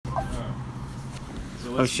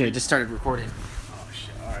Oh shit! It just started recording. Oh shit!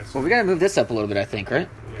 All right. So Well, we gotta move this up a little bit, I think, right?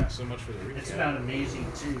 yeah. So much for the recap. It's about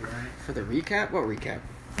amazing too, right? For the recap? What recap?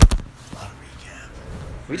 A lot of recap.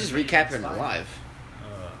 We just recap it live.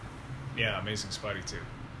 Yeah, Amazing Spidey 2.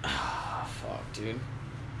 Ah, fuck, dude.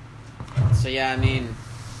 So yeah, I mean,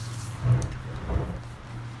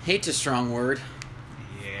 hate's a strong word.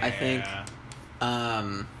 Yeah. I think.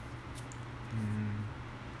 I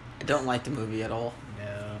don't like the movie at all.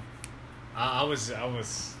 No. I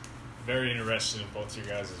was very interested in both your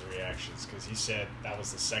guys' reactions because he said that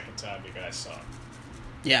was the second time you guys saw it.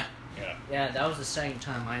 Yeah. Yeah. Yeah, that was the second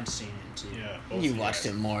time I'd seen it too. Yeah. both You of watched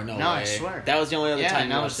guys. it more, no way. I swear. That was the only other time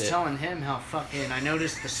and you I watched was it. telling him how fucking I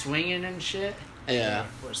noticed the swinging and shit. Yeah.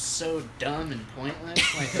 Was so dumb and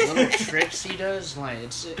pointless. Like the little tricks he does,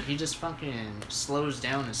 like he just fucking slows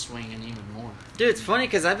down his swinging even more. Dude, it's funny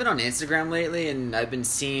because I've been on Instagram lately and I've been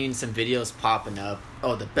seeing some videos popping up.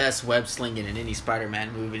 Oh, the best web slinging in any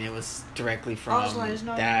Spider-Man movie, and it was directly from I was like, it's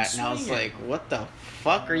not that. even And I was swinging. like, what the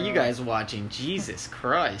fuck are you guys watching? Jesus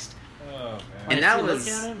Christ. Oh man. And If that you was-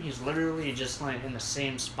 look at him, he's literally just like in the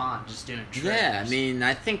same spot, just doing tricks. Yeah, I mean,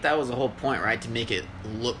 I think that was the whole point, right? To make it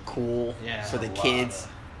look cool Yeah. for the A lot kids.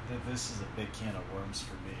 This is a big can of worms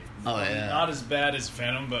for me. Oh, yeah. Not as bad as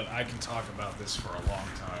Venom, but I can talk about this for a long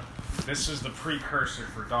time. This is the precursor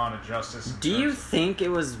for Dawn of Justice. in Do you terms of- think it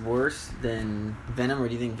was worse than Venom, or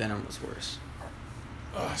do you think Venom was worse?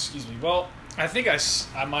 Oh, excuse me. Well, I think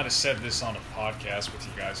I might have said this on a podcast with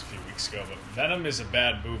you guys a few weeks ago, but Venom is a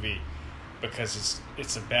bad movie because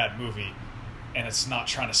it's a bad movie and it's not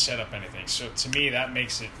trying to set up anything. So to me, that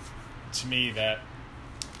makes it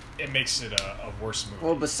a worse movie.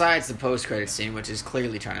 Well, besides the post-credit scene, which is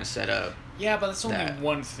clearly trying to set up. yeah, but that's only that.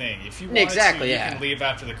 one thing. If you wanted Exactly, to, yeah. you can leave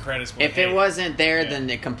after the credits. But If it hey, wasn't there, yeah. then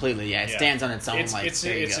it completely, it stands on its own. It's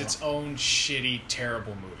there you go. its own shitty,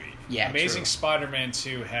 terrible movie. Yeah, Amazing true. Spider-Man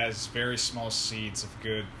 2 has very small seeds of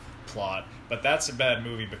good plot, but that's a bad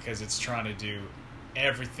movie because it's trying to do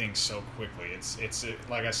everything so quickly. It's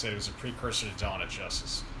like I said, it was a precursor to Dawn of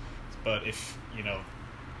Justice. But if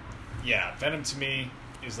Venom to me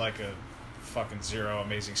is like a fucking 0.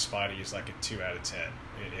 Amazing Spidey is like a 2 out of 10,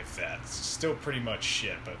 if that. It's still pretty much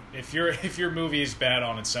shit. But if your movie is bad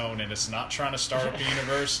on its own and it's not trying to start up the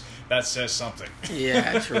universe, that says something.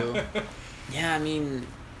 Yeah, true. Yeah, I mean,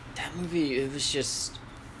 that movie, it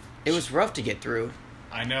was rough to get through.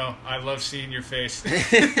 I know. I love seeing your face.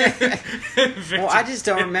 Well, I just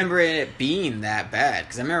don't remember it being that bad,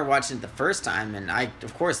 because I remember watching it the first time, and I,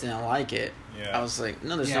 of course, didn't like it. Yeah. I was like,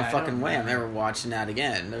 no, there's Yeah, no I fucking don't way I'm remember. ever watching that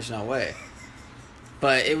again. There's no way.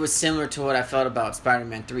 But it was similar to what I felt about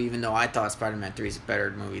Spider-Man 3, even though I thought Spider-Man 3 is a better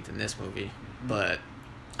movie than this movie. But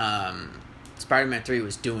Spider-Man 3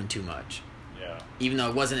 was doing too much. Yeah. Even though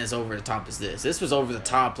it wasn't as over the top as this. This was over the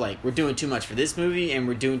top, like, we're doing too much for this movie, and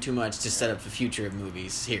we're doing too much to set up the future of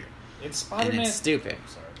movies here. It's Spider-Man. And it's stupid.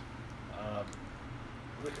 Sorry.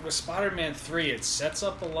 With Spider-Man 3, it sets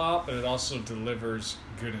up a lot, but it also delivers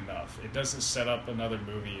good enough. It doesn't set up another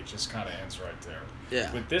movie. It just kind of ends right there.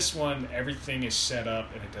 Yeah. With this one, everything is set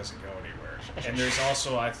up, and it doesn't go anywhere. And there's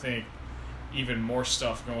also, I think, even more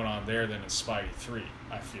stuff going on there than in Spidey 3,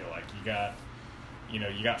 I feel like.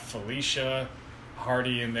 You got Felicia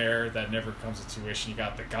Hardy in there that never comes to tuition. You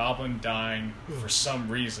got the Goblin dying for some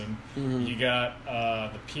reason. Mhm. You got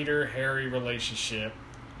the Peter-Harry relationship.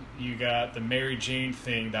 You got the Mary Jane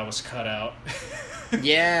thing that was cut out.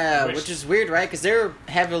 Yeah, which is weird, right? Because they're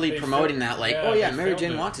heavily They promoting filmed- that, like, yeah, oh yeah, they Mary filmed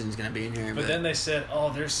Jane it. Watson's gonna be in here. But then they said,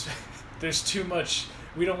 oh, there's too much.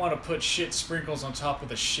 We don't want to put shit sprinkles on top of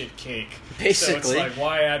the shit cake. So Basically. it's like,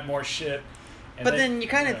 why add more shit? And But then you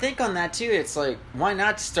kind of think on that too. It's like, why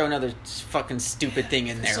not just throw another fucking stupid thing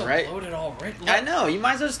in there, It's right? loaded already. I know. You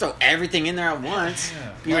might as well just throw everything in there at once.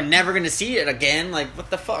 Yeah. You're never gonna see it again. Like, what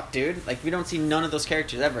the fuck, dude? Like, we don't see none of those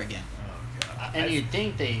characters ever again. Oh, God. And you'd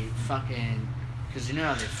think they fucking, because you know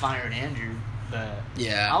how they fired Andrew, but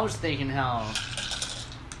Yeah. I was thinking how,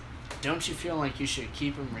 don't you feel like you should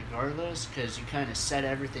keep him regardless? Because you kind of set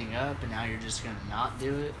everything up and now you're just going to not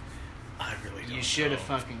do it? I really don't You should have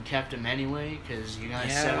know. fucking kept him anyway because you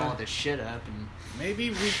guys set Yeah. all this shit up. And Maybe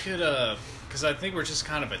we could, because I think we're just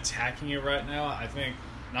kind of attacking it right now. I think,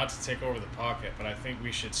 not to take over the pocket, but I think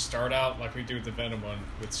we should start out like we do with the Venom one,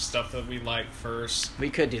 with stuff that we like first. We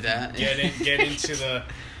could do that. Get into the,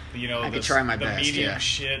 I could try my the best, medium yeah.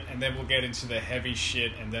 shit, and then we'll get into the heavy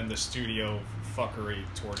shit, and then the studio fuckery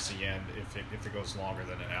towards the end if it goes longer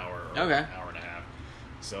than an hour or Okay. an hour and a half.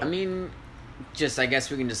 So I mean, I guess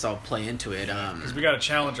we can just all play into it. because we got to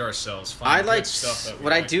challenge ourselves. Find I good like stuff that we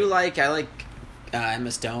what I do like. I like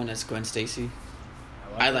Emma Stone as Gwen Stacy. I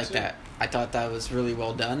I like that. I thought that was really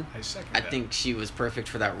well done. I second I that. think she was perfect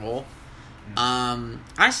for that role.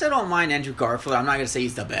 I said all mine Andrew Garfield. I'm not going to say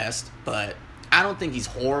he's the best, but I don't think he's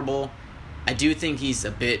horrible. I do think he's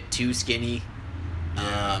a bit too skinny.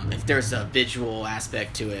 If there's a visual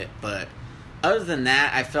aspect to it, but other than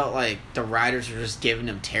that, I felt like the writers were just giving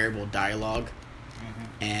him terrible dialogue,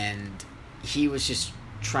 and he was just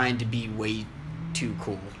trying to be way too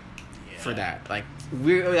cool for that. Like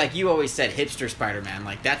you always said, hipster Spider-Man.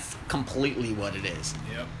 Like that's completely what it is.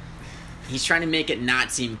 Yep. He's trying to make it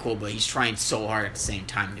not seem cool, but he's trying so hard at the same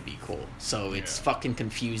time to be cool. So it's fucking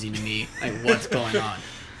confusing to me, like what's going on.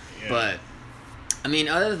 Yeah. But I mean,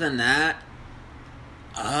 other than that,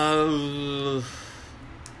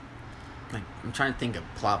 like, I'm trying to think of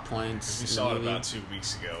plot points. We saw it about 2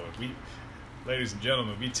 weeks ago. Ladies and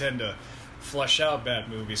gentlemen, we tend to flush out bad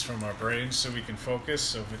movies from our brains so we can focus.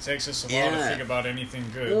 So if it takes us a while to think about anything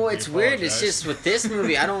good, well, we it's weird. It's apologize. just with this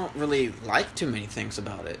movie, I don't really like too many things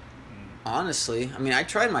about it. Honestly, I mean, I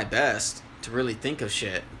tried my best to really think of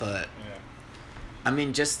shit, but I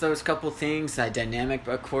mean, just those couple things, that dynamic,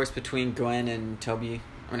 of course, between Gwen and Toby.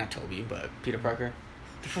 Or not Toby, but Peter Parker.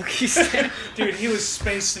 The fuck he said? Dude, he was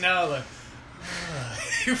spacing out like,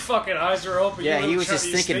 your fucking eyes are open. Yeah, You he was try- just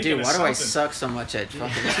he's thinking, dude, of why do I something. suck so much at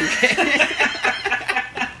fucking 2K?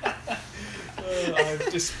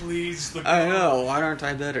 I'm displeased. Look I know, why aren't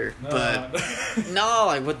I better? No. But no,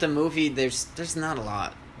 like with the movie, there's not a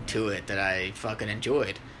lot to it that I fucking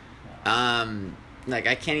enjoyed. Like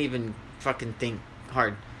I can't even fucking think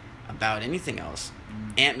hard about anything else.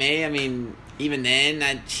 Aunt May, I mean, even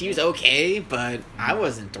then, she was okay, but I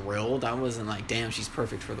wasn't thrilled. I wasn't like, damn, she's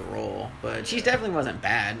perfect for the role. But she definitely wasn't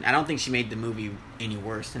bad. I don't think she made the movie any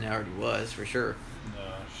worse than it already was, for sure. No,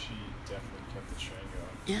 she definitely kept the train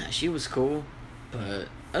going. Yeah, she was cool. But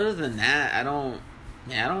other than that, I don't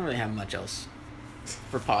really have much else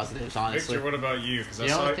for positives, honestly. Victor, what about you? Because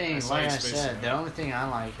The only thing, like I said, the only thing I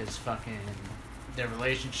like is fucking the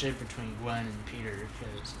relationship between Gwen and Peter.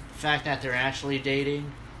 Because the fact that they're actually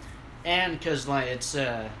dating, and because like it's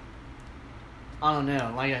I don't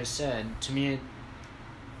know. Like I said, to me,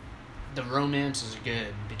 the romance is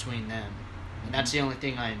good between them, and that's the only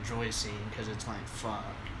thing I enjoy seeing. Because it's like fuck.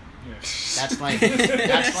 Yeah. That's like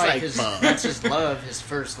like his fuck. that's his love, his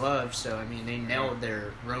first love. So I mean, they nailed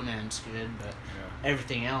their romance good, but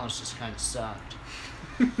everything else just kind of sucked.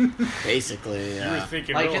 Basically, You were yeah.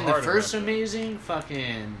 thinking Like real in the hard first about that. Amazing,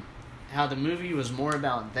 fucking how the movie was more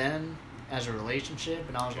about them as a relationship,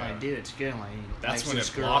 and I was like, dude, it's good. Like That's likes when this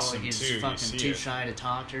it girl, blossomed, he's too. You fucking see too it. shy to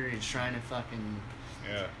talk to her. He's trying to fucking,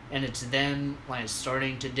 Yeah. and it's them like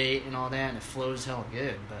starting to date and all that, and it flows hell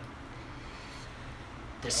good. But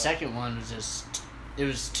the second one was just, it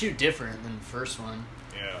was too different than the first one.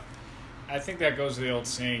 Yeah. I think that goes to the old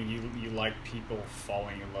saying, you like people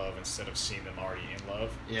falling in love instead of seeing them already in love.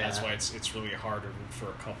 Yeah. That's why it's really hard to root for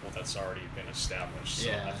a couple that's already been established. So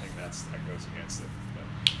Yeah. I think that goes against it.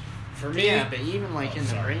 But for me, Yeah, but even like Oh, in the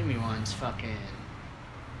sorry. Raimi ones, fucking,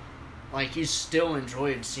 like you still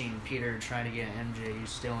enjoyed seeing Peter try to get MJ. You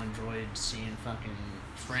still enjoyed seeing fucking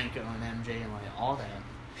Franco and MJ and like all that.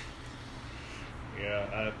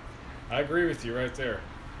 Yeah, I agree with you right there.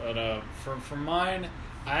 But for mine,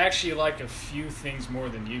 I actually like a few things more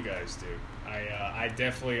than you guys do. I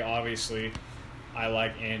definitely, obviously, I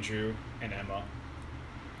like Andrew and Emma.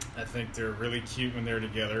 I think they're really cute when they're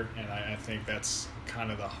together, and I think that's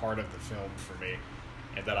kind of the heart of the film for me.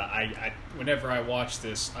 And that I whenever I watch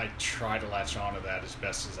this, I try to latch on to that as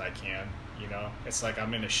best as I can. You know, it's like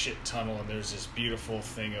I'm in a shit tunnel and there's this beautiful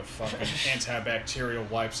thing of fucking antibacterial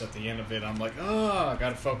wipes at the end of it. I'm like, oh, I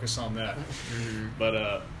gotta focus on that.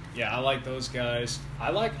 But yeah, I like those guys. I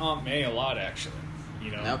like Aunt May a lot, actually.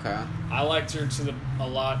 You know, Okay. I liked her a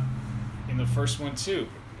lot in the first one too.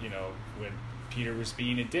 You know, when Peter was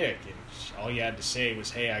being a dick, and all you had to say was,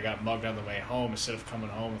 "Hey, I got mugged on the way home," instead of coming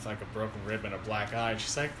home with like a broken rib and a black eye. And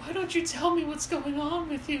she's like, "Why don't you tell me what's going on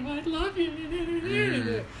with you? I love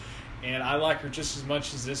you." And I like her just as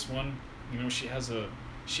much as this one. You know, she has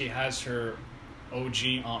her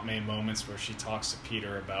OG Aunt May moments where she talks to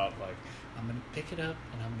Peter about like, "I'm gonna pick it up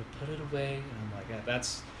and I'm gonna put it away," and I'm like, yeah,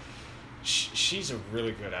 that's. She's a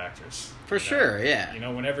really good actress. For you know? sure, yeah. You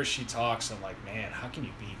know, whenever she talks, I'm like, man, how can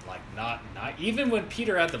you be like not? Even when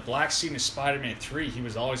Peter had the black scene of Spider-Man 3, he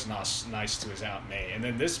was always nice to his Aunt May, and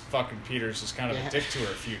then this fucking Peter's just kind of a dick to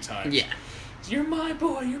her a few times. Yeah. You're my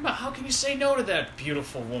boy. How can you say no to that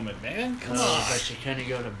beautiful woman, man? Come on. But you couldn't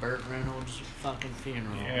go to Burt Reynolds' fucking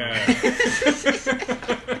funeral. Yeah.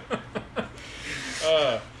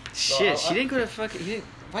 Shit, she didn't go to fucking...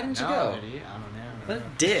 Why didn't you No, go? dude, I don't know. What a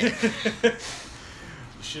dick.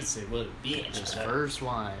 You should say, "What a bitch." His first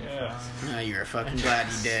wife. Yeah. Oh, you're fucking glad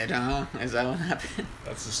he did, huh? Is that what happened?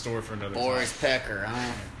 That's the story for another Boris time. Pecker,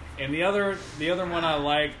 huh? And the other one I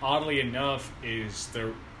like, oddly enough, is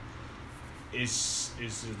the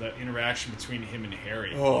interaction between him and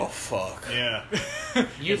Harry. Oh, fuck. Yeah.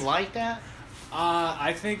 You like that?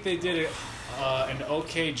 I think they did an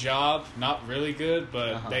okay job. Not really good,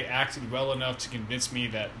 but they acted well enough to convince me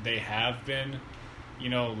that they have been,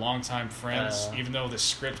 longtime friends. Even though the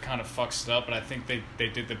script kind of fucks it up, but I think they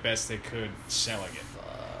did the best they could selling it.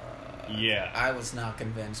 Yeah. I was not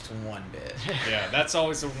convinced one bit. Yeah, that's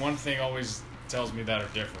always the one thing always tells me that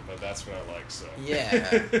are different, but that's what I like, so.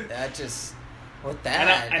 Yeah, that just... With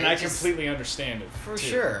that... And I completely understand it. For too.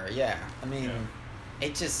 sure, yeah. I mean,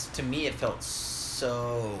 it just, to me, it felt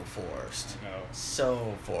so forced. I know.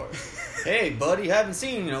 So forced. Hey, buddy, haven't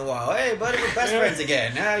seen you in a while. Hey, buddy, we're best friends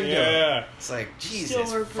again. How you doing? It's like,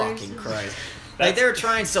 Jesus fucking Christ. Like, they were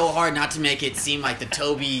trying so hard not to make it seem like the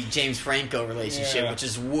Toby-James Franco relationship, which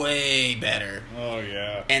is way better. Oh,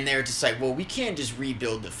 yeah. And they're just like, well, we can't just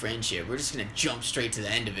rebuild the friendship. We're just going to jump straight to the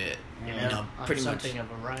end of it. I'm pretty something much.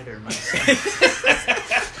 of a writer myself.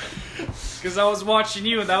 Because I was watching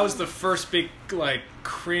you, and that was the first big,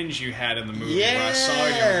 cringe you had in the movie. Yes. Where I saw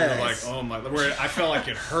you, and you're like, oh my... Where I felt like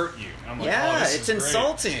it hurt you. I'm like, it's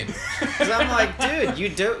insulting. Because I'm like, dude, you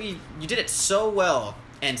did it so well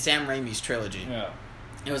in Sam Raimi's trilogy. Yeah.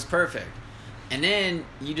 It was perfect. And then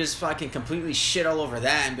you just fucking completely shit all over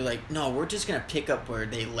that and be like, no, we're just going to pick up where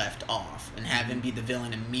they left off and have him be the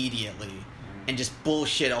villain immediately and just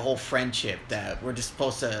bullshit a whole friendship that we're just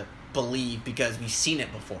supposed to believe because we've seen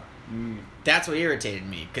it before. That's what irritated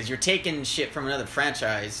me, because you're taking shit from another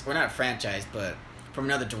franchise, or not a franchise, but from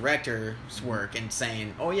another director's work and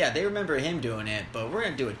saying, oh yeah, they remember him doing it, but we're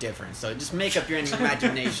going to do it different. So just make up your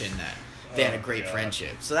imagination that they had a great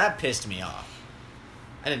friendship. So that pissed me off.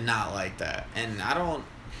 I did not like that. And I don't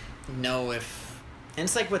know if... And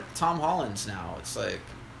it's like with Tom Holland's now. It's like,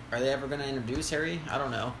 are they ever going to introduce Harry? I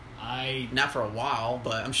don't know. Not for a while,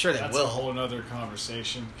 but I'm sure they will. That's a whole other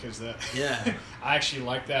conversation, because that... Yeah. I actually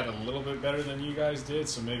like that a little bit better than you guys did,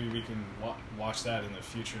 so maybe we can watch that in the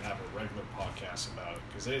future and have a regular podcast about it,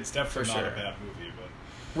 because it's definitely not a bad movie. But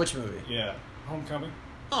which movie? Yeah. Homecoming.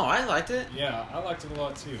 Oh, I liked it. Yeah, I liked it a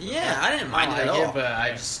lot, too. Yeah, I didn't mind it at all. But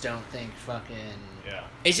I just don't think fucking... Yeah.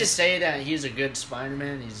 It's just say that he's a good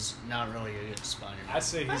Spider-Man. He's not really a good Spider-Man. I'd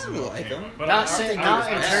say he's a like him. But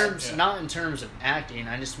not in terms of acting.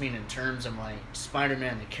 I just mean in terms of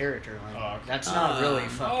Spider-Man the character. That's not really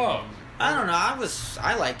fucking. I don't know.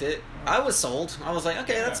 I liked it. I was sold. I was like,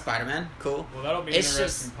 okay, that's Spider-Man. Cool. Well, that'll be an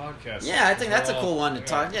interesting podcast. Yeah, I think that's a cool one to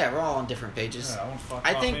talk. Yeah, we're all on different pages. Yeah, I won't fuck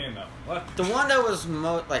I think in that one. What? The one that was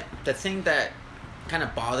the thing that kind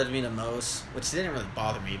of bothered me the most, which didn't really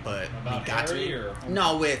bother me, but about it got Harry to me.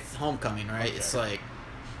 No, with Homecoming, right? Okay. It's like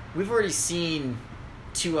we've already seen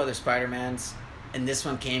 2 other Spider-Mans, and this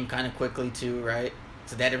one came kind of quickly too, right?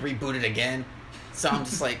 So they had to reboot it again. So I'm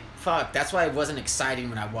just like, fuck. That's why it wasn't exciting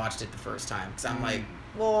when I watched it the first time, because I'm like,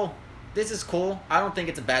 well, this is cool. I don't think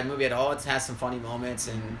it's a bad movie at all. It has some funny moments,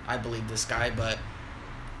 and I believe this guy, but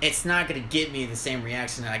it's not going to get me the same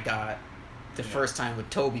reaction that I got the first time with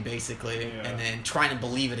Toby, basically, and then trying to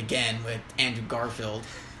believe it again with Andrew Garfield.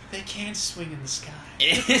 They can't swing in the sky.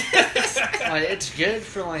 It's good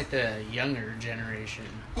for the younger generation.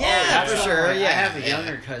 Yeah, for sure. Yeah, I have a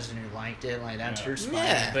younger cousin who liked it. That's her Spidey.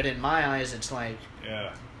 Yeah. But in my eyes, it's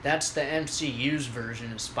that's the MCU's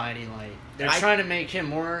version of Spidey. They're trying to make him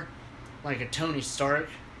more like a Tony Stark.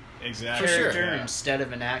 Exactly. Character instead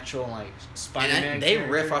of an actual Spider-Man. And they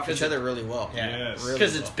riff off each other really well. Yeah,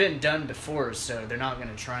 because it's been done before, so they're not going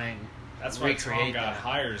to try and that's why Tom got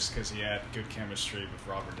hires, because he had good chemistry with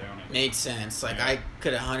Robert Downey. Made sense. I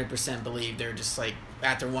could 100% believe they're just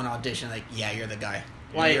after one audition, yeah, you're the guy.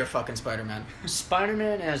 You're fucking Spider-Man.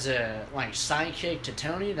 Spider-Man as a sidekick to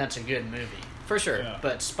Tony, that's a good movie. For sure. Yeah.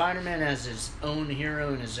 But Spider-Man as his own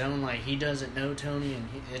hero and his own, he doesn't know Tony and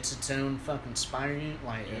it's its own fucking Spider-Man,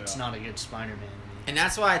 it's not a good Spider-Man. And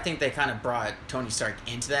that's why I think they kind of brought Tony Stark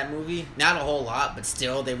into that movie. Not a whole lot, but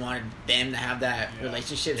still they wanted them to have that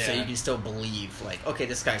relationship so you can still believe, okay,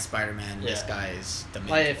 this guy's Spider-Man, this guy is the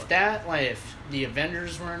main if the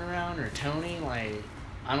Avengers weren't around or Tony,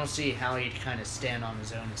 I don't see how he'd kind of stand on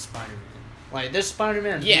his own as Spider-Man. This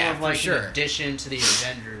Spider-Man is more of an addition to the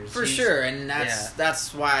Avengers. For sure, and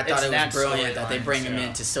that's why I thought it was brilliant that they bring him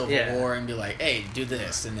into Civil War and be like, hey, do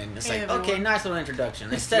this. And then it's okay, nice little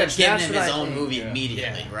introduction. Instead of giving him his own movie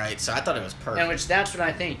immediately, right? So I thought it was perfect. And that's what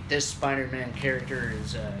I think this Spider-Man character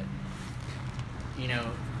is,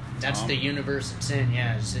 that's the universe it's in.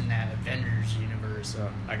 Yeah, it's in that Avengers universe.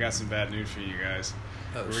 So I got some bad news for you guys.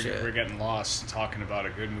 Oh, we're, shit. we're getting lost talking about a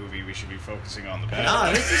good movie. We should be focusing on the bad.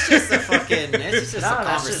 No, this is just a fucking. This is just a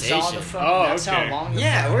that's just all conversation. the fucking, Oh, that's okay. how long the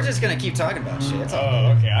Yeah, fucking- we're just gonna keep talking about shit. It's all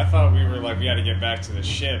Oh, okay. I thought we were like, we got to get back to the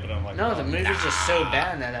shit, but I'm like, No, the movie's just so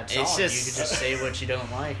bad that that's It's all. just- You could just say what you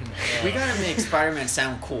don't like. And, We gotta make Spider-Man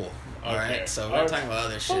sound cool. All Okay. right, so we're talking about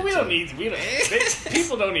other shit. Well, we don't too. need.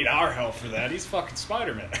 People don't need our help for that. He's fucking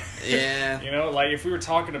Spider-Man. Yeah. You know, like if we were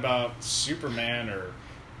talking about Superman or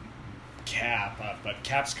Cap, but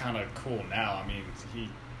Cap's kind of cool now. I mean,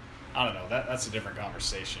 I don't know. That's a different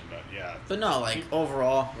conversation, but yeah. But no, like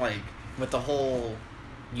overall, like with the whole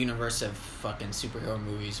universe of fucking superhero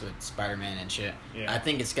movies with Spider-Man and shit, Yeah. I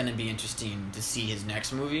think it's gonna be interesting to see his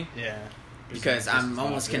next movie yeah. because This I'm is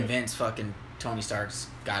almost not good. convinced fucking Tony Stark's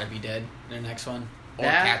gotta be dead in the next one, or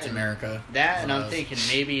That Captain and- America. That, and I'm Of- thinking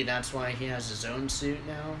maybe that's why he has his own suit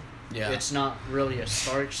now. Yeah. It's not really a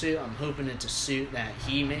Stark suit. I'm hoping it's a suit that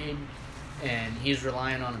he made, and he's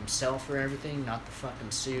relying on himself for everything, not the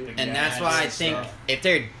fucking suit. and Yeah, that's why I think stuff. if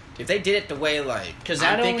they did it the way like Because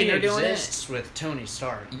I'm that thinking only they're doing exists with Tony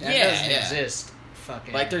Stark. That Yeah, doesn't yeah. exist.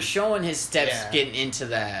 Fucking like they're showing his steps Yeah. getting into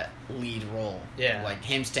that lead role. Yeah. Like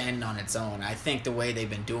him standing on its own. I think the way they've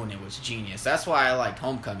been doing it was genius. That's why I liked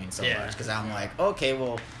Homecoming so Yeah. much because I'm Yeah. like, okay,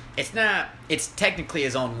 well, it's technically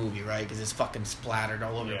his own movie, right? Because it's fucking splattered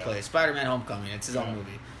all over the Yeah. place. Spider-Man: Homecoming, it's his own Yeah.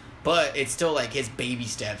 movie. But it's still like his baby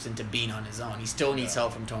steps into being on his own. He still needs Yeah.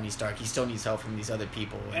 help from Tony Stark. He still needs help from these other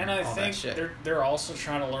people. And I all think that shit. they're also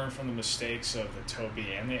trying to learn from the mistakes of the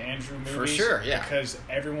Tobey and the Andrew movies. For sure, yeah. Because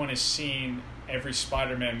everyone has seen every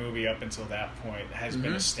Spider-Man movie up until that point has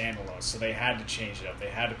been a Mm-hmm. standalone. So they had to change it up. They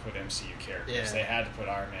had to put MCU characters. Yeah. They had to put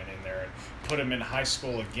Iron Man in there and put him in high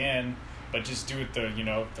school again, but just do it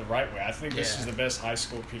the right way. I think this Yeah. is the best high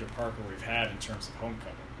school Peter Parker we've had in terms of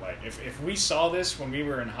Homecoming. Like if we saw this when we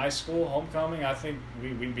were in high school, Homecoming, I think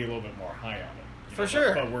we'd be a little bit more high on it. For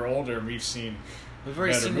sure. But we're older and we've seen. We've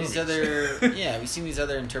already better seen these movies. other, we've seen these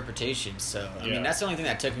other interpretations. So I Yeah. mean, that's the only thing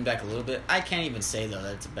that took me back a little bit. I can't even say though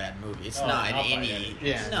that it's a bad movie. It's Oh, not in not by any. any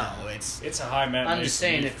means. No, it's It's a high matinee. I'm just for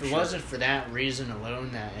me, saying, if for it sure. wasn't for that reason alone,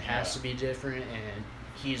 that it has Yeah. to be different, and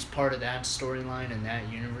he's part of that storyline and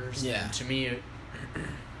that universe. Yeah. then to me,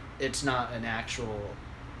 it's not an actual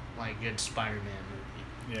good Spider-Man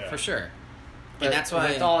movie. yeah. for sure. But And that's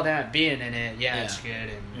why. with all that being in it, it's Yeah. good.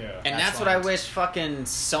 And Yeah. And that's what why I it's- wish fucking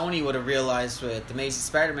Sony would have realized with Amazing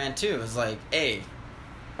Spider-Man 2. It was like, hey,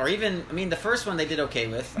 or even, I mean, the first one they did okay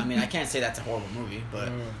with. I mean, I can't say that's a horrible movie, but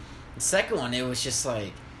the second one, it was just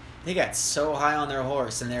like, they got so high on their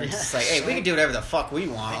horse, and they're just like, hey, we can do whatever the fuck we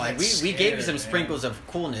want. They Like, get we gave you some scared, sprinkles of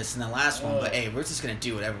coolness in the last one, but hey, we're just gonna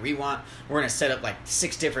do whatever we want. We're gonna set up like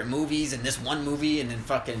 6 different movies in this one movie, and then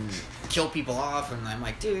fucking kill people off. And I'm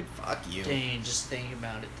like, dude, fuck you. Dang, just think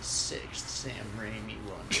about it. The 6th Sam Raimi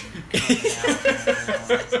one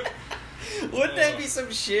coming out. Wouldn't that be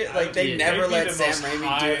some shit? Like, they Dude, never they'd be let the Sam most Raimi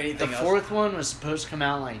high- do The anything else. 4th one was supposed to come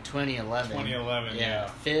out 2011. 2011, yeah.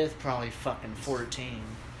 5th probably fucking 14.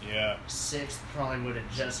 Yeah. 6th probably would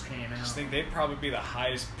have just came I out. just think they'd probably be the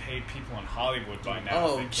highest paid people in Hollywood by now. Oh,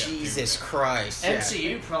 if they kept Jesus doing it. Christ. Yeah.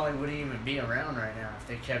 MCU probably wouldn't even be around right now if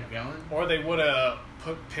they kept going. Or they would have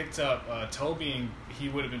picked up Toby, and he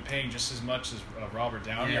would have been paying just as much as Robert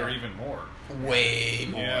Downey, Yeah. or even more. Way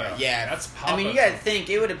more. Yeah. Yeah. That's I mean, you Papa. gotta think,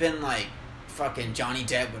 it would have been like fucking Johnny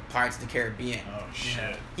Depp with Pirates of the Caribbean. Oh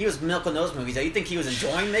shit! He was milking those movies. Do you think he was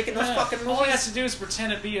enjoying making those Yeah, fucking all he has movies? to do is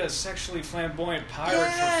pretend to be a sexually flamboyant pirate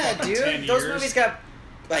Yeah, for fucking dude. 10 Those years. movies got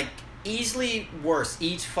like easily worse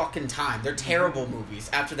each fucking time. They're terrible movies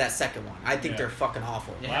after that second one. I think Yeah. they're fucking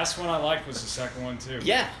awful. Yeah. Last one I liked was the second one too.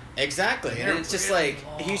 Yeah, exactly. They're And it's just really like,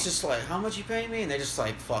 long. he's just like, how much you paying me? And they're just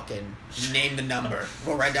like, fucking name the number.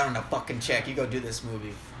 Go right down on a fucking check. You go do this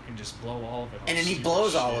movie. Fucking just blow all of it. on And then he stupid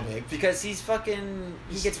blows shit. all of it because he's fucking.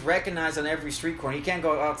 He gets recognized on every street corner. He can't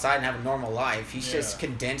go outside and have a normal life. He's just Yeah.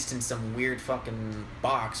 condensed in some weird fucking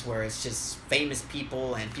box where it's just famous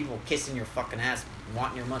people and people kissing your fucking ass,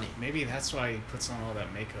 wanting your money. Maybe that's why he puts on all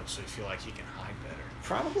that makeup so you feel like he can hide better.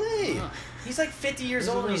 Probably. Huh. He's like 50 years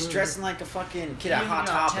old and he's dressing like a fucking kid at He Hot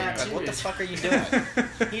got Topic. Like, what the tattoos. fuck are you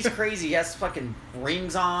doing? He's crazy. He has fucking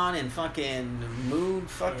rings on and fucking mood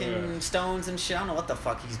fucking Yeah. stones and shit. I don't know what the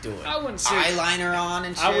fuck he's doing. I wouldn't say- eyeliner on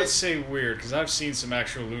and shit. I would say weird because I've seen some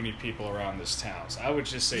actual loony people around this town. So I would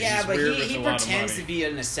just say yeah, he's but weird he with a lot of pretends money. to be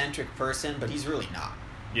an eccentric person, but he's really not.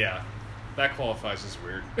 Yeah, that qualifies as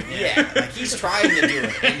weird. Yeah, like he's trying to do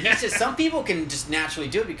it. And he's just, some people can just naturally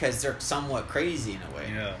do it because they're somewhat crazy in a way.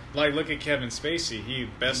 Yeah, like look at Kevin Spacey. He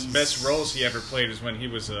best roles he ever played is when he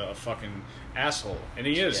was a fucking asshole, and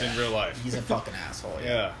he is Yeah. in real life. He's a fucking asshole.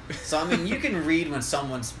 Yeah. So I mean, you can read when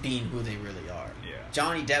someone's being who they really are. Yeah.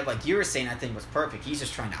 Johnny Depp, like you were saying, I think was perfect. He's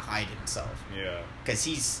just trying to hide himself. Yeah. Because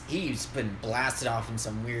he's been blasted off in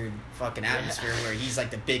some weird fucking atmosphere where he's like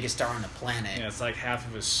the biggest star on the planet. Yeah, it's like half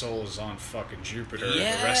of his soul is on fucking Jupiter,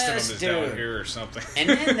 Yes, and the rest of him is dude. down here or something. And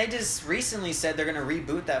then they just recently said they're gonna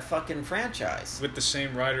reboot that fucking franchise. With the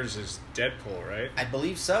same writers as Deadpool, right? I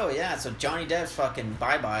believe so, yeah. So Johnny Depp's fucking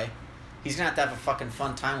bye-bye. He's gonna have to have a fucking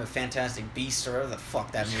fun time with Fantastic Beasts or whatever the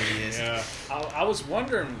fuck that movie is. Yeah, I was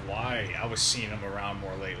wondering why I was seeing him around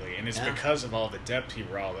more lately, and it's because of all the debt he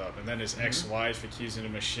riled up, and then his ex-wife accusing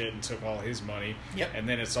him of shit and took all his money, and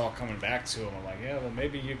then it's all coming back to him. I'm like, yeah, well,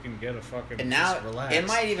 maybe you can get a fucking And now just relax. it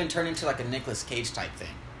might even turn into like a Nicolas Cage type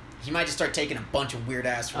thing. He might just start taking a bunch of weird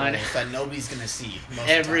ass roles that nobody's gonna see.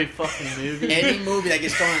 Every fucking movie. Any movie that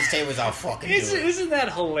gets thrown on his table is I'll fucking do it. Isn't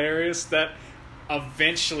that hilarious that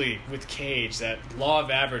eventually with Cage, that law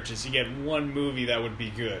of averages, you get one movie that would be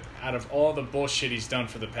good out of all the bullshit he's done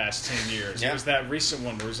for the past 10 years. It was that recent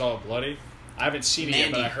one where it was all bloody. I haven't seen it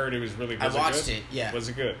yet, but I heard it was really good. I watched it, yeah. Was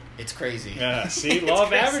it good? It's crazy. Yeah, see? Law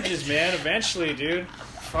of averages, man. Eventually, dude.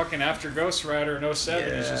 Fucking after Ghost Rider in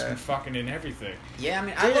 07, he's just been fucking in everything. Yeah, I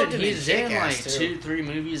mean, I loved him he's in in like Kick-Ass, 2-3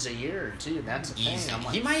 movies a year, too. That's the thing. I'm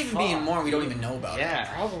like, he might even be in more we don't even know about. Yeah,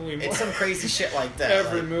 probably more. It's some crazy shit like that.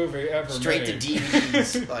 Every like, movie ever straight made. to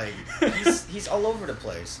DVDs. Like, he's all over the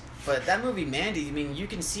place. But that movie, Mandy, I mean, you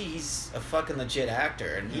can see he's a fucking legit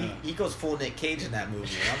actor. And he goes full Nick Cage in that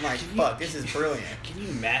movie. And I'm like, fuck, this is brilliant. Can you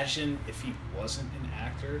imagine if he wasn't an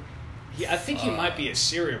actor? I think he might be a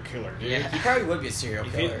serial killer, dude. Yeah, he probably would be a serial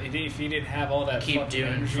killer. If he didn't have all that fucking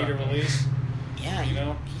doing energy to release. Yeah, you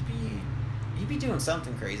know? He'd be doing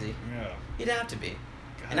something crazy. Yeah. He'd have to be.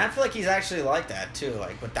 God. And I feel like he's actually like that, too.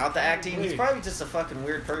 Like, without the acting, he's probably just a fucking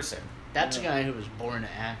weird person. That's a guy who was born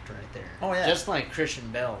to act right there. Oh, yeah. Just like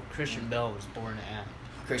Christian Bell. Christian Bell was born to act.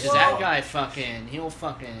 Because that guy fucking,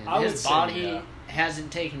 his body say,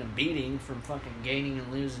 hasn't taken a beating from fucking gaining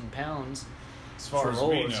and losing pounds. As far as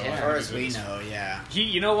roles, we know. yeah. As far as we know, yeah.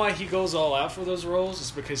 You know why he goes all out for those roles? It's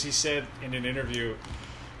because he said in an interview,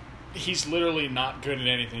 he's literally not good at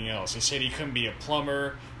anything else. He said he couldn't be a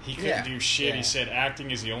plumber. He couldn't do shit. Yeah. He said acting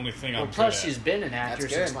is the only thing I'm good Plus, at. he's been an actor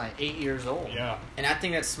since like 8 years old. Yeah. And I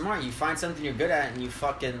think that's smart. You find something you're good at and you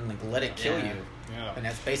fucking like, let it kill you. Yeah. And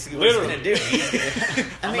that's basically what he's going to do.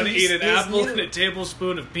 I'm going to eat an apple and a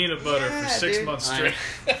tablespoon of peanut butter for 6 months straight.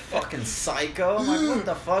 Fucking psycho. I'm like, what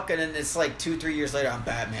the fuck? And then it's like 2-3 years later, I'm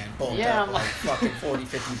Batman. Bulked up like fucking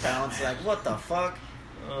 40-50 pounds. Like, what the fuck?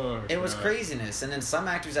 Oh, it was craziness. And then some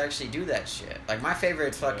actors actually do that shit. Like, my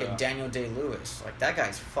favorite's fucking Daniel Day-Lewis. Like, that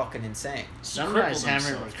guy's fucking insane. Some guys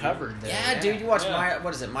haven't recovered, though. Yeah, dude, you watch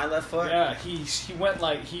My Left Foot? Yeah, he went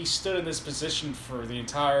like, he stood in this position for the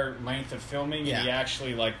entire length of filming, and he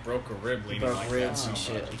actually like broke a rib leaning broke like ribs that. and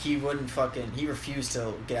shit. Like, he wouldn't fucking, he refused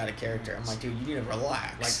to get out of character. I'm like, dude, you need to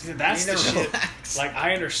relax. Like, that's the shit. Relax. Like,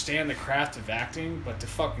 I understand the craft of acting, but to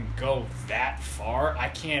fucking go that far, I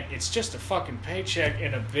can't. It's just a fucking paycheck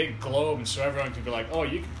and a big globe, and so everyone can be like, oh,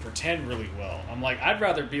 you can pretend really well. I'm like, I'd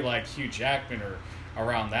rather be like Hugh Jackman or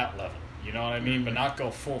around that level. You know what I mean? But not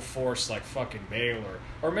go full force like fucking Bale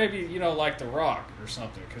or maybe, you know, like The Rock or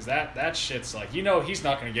something. Because that shit's like, you know, he's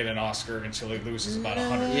not going to get an Oscar until he loses about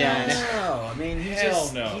 100 pounds. No, I mean, he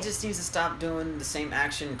just needs to stop doing the same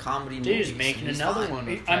action comedy movies. Dude, he's making another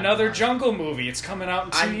one. Another Jungle movie. It's coming out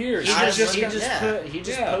in 2 years. He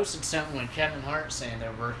just posted something with Kevin Hart saying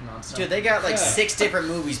they're working on something. Dude, they got like 6 different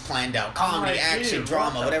movies planned out. Comedy, action,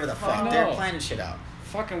 drama, whatever the fuck. They're planning shit out.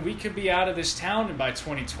 Fucking, we could be out of this town by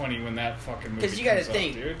 2020 when that fucking movie comes up,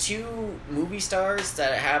 dude. Because you gotta think, 2 movie stars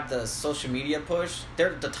that have the social media push,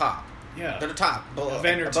 they're the top. Yeah. They're the top. Of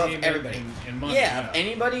entertainment above everybody. And money. Yeah, of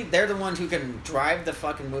anybody, they're the ones who can drive the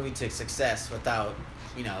fucking movie to success without,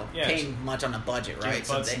 you know, paying much on the budget, right?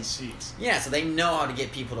 So butts and seats. Yeah, so they know how to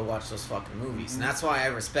get people to watch those fucking movies. And that's why I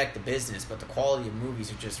respect the business, but the quality of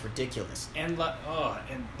movies are just ridiculous. And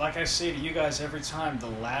like I say to you guys every time, the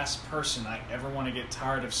last person I ever want to get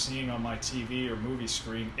tired of seeing on my TV or movie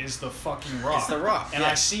screen is the fucking Rock. It's the Rock. And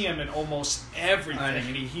I see him in almost everything,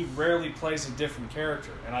 and he rarely plays a different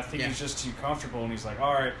character. And I think he's just too comfortable, and he's like,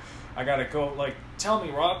 all right, I gotta go. Like, tell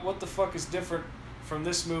me, Rock, what the fuck is different from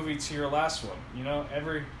this movie to your last one? You know,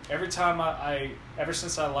 every time ever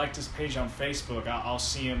since I liked his page on Facebook, I'll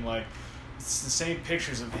see him, like, it's the same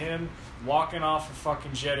pictures of him walking off a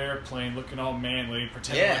fucking jet airplane looking all manly,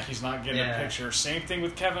 pretending like he's not getting a picture. Same thing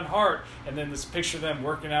with Kevin Hart, and then this picture of them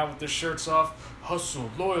working out with their shirts off. Hustle,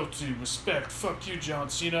 loyalty, respect, fuck you, John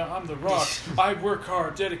Cena, I'm The Rock, I work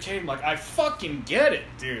hard, dedicated. Like, I fucking get it,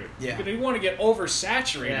 dude. Yeah. You want to get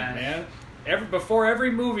oversaturated, man. Before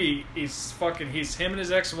every movie, he's him and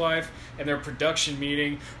his ex-wife and their production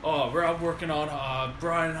meeting. Oh, I'm working on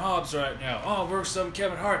Brian Hobbs right now. Oh, we're some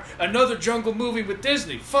Kevin Hart. Another Jungle movie with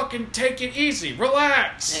Disney. Fucking take it easy.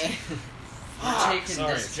 Relax. We're taking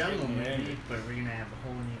this Jungle movie, but we're going to have a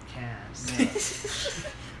whole new cast.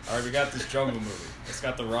 All right, we got this Jungle movie. It's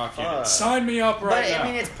got The Rock in it. Sign me up right now. But,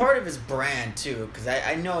 I mean, it's part of his brand, too, because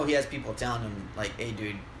I know he has people telling him, like, hey,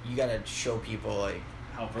 dude, you got to show people, like,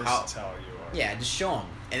 how versatile you are. Yeah, just show them.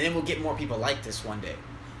 And then we'll get more people like this one day.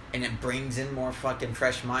 And it brings in more fucking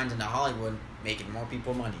fresh minds into Hollywood, making more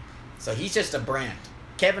people money. So he's just a brand.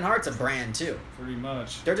 Kevin Hart's a brand, too. Pretty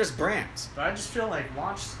much. They're just brands. But I just feel like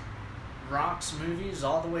watch Rock's movies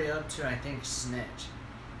all the way up to, I think, Snitch.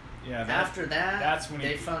 Yeah. After that, that's when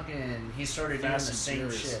he started doing the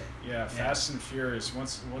same shit. Yeah, Fast and Furious.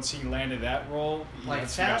 Once he landed that role, he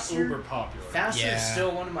got uber popular. Faster is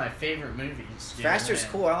still one of my favorite movies. Faster's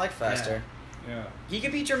cool. I like Faster. Yeah. He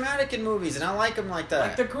could be dramatic in movies, and I like him like that.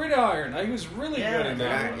 Like The Gridiron. He was really good in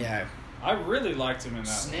that one. Yeah. I really liked him in that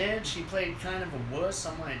Snitch, he played kind of a wuss.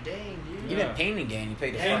 I'm like, dang, dude. Even Pain and Gain, he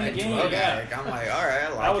played a Pain fucking and Gain, drug addict. I'm like, all right, I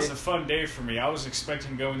like that it. was a fun day for me. I was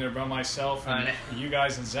expecting going there by myself, and you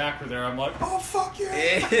guys and Zach were there. I'm like, oh, fuck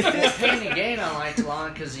yeah. Pain and Gain I liked a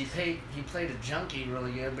lot because he played a junkie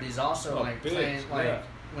really good, but he's also playing,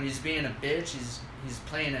 when he's being a bitch, he's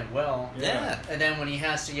playing it well. Yeah. And then when he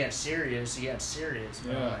has to get serious, he gets serious.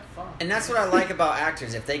 But I'm like, fuck. And that's what I like about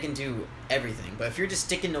actors, if they can do everything. But if you're just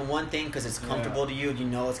sticking to one thing because it's comfortable to you and you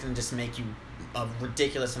know it's going to just make you a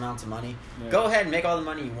ridiculous amount of money, go ahead and make all the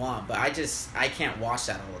money you want. But I can't watch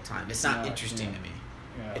that all the time. It's not interesting to me.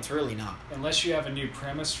 Yeah. It's really not. Unless you have a new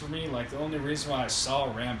premise for me. Like, the only reason why I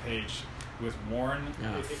saw Rampage with Warren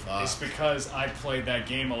is because I played that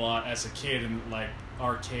game a lot as a kid in, like,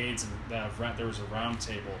 arcades, and there was a round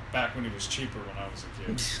table back when it was cheaper when I was a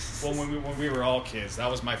kid. Well, when we were all kids, that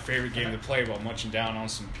was my favorite game to play while munching down on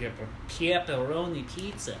some pepperoni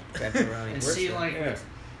pizza. Pepperoni. And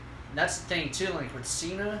that's the thing too. Like with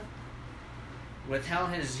Cena, with how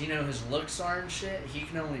his looks are and shit, he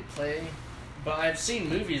can only play. But I've seen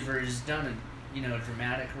movies where he's done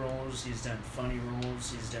dramatic roles. He's done funny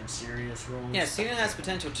roles. He's done serious roles. Yeah, Cena has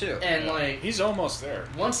potential too. And like he's almost there.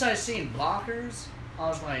 Once I seen Blockers, I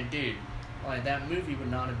was like, dude, like that movie would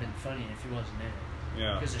not have been funny if he wasn't in it.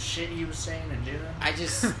 Yeah. Because the shit he was saying and doing.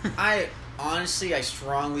 I honestly, I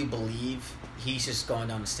strongly believe he's just going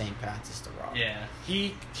down the same path as The Rock. Yeah.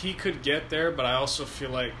 He could get there, but I also feel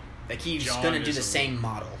like he's going to do the same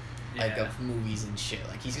model. Like of movies and shit.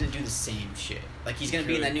 Like he's gonna do the same shit. Like he's gonna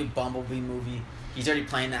be in that new Bumblebee movie. He's already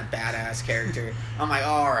playing that badass character. I'm like,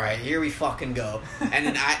 alright, here we fucking go. And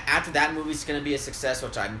then after that movie's gonna be a success,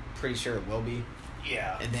 which I'm pretty sure it will be.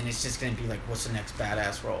 Yeah. And then it's just gonna be like, what's the next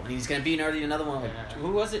badass role? And he's gonna be in another one with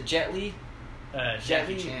who was it? Jet Li?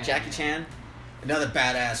 Jackie Chan. Another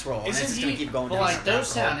badass role. And it's just gonna keep going down. Well, like those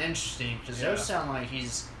sound interesting because those sound like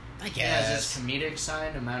he's. I guess. He has his comedic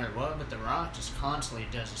side no matter what, but The Rock just constantly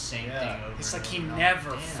does the same thing over It's and like over he and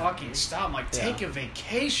never over. fucking stopped. Like, take a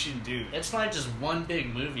vacation, dude. It's like just one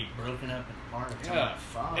big movie broken up in parts. Yeah.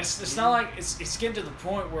 Fuck, it's not like it's getting to the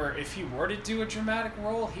point where if he were to do a dramatic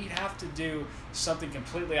role, he'd have to do something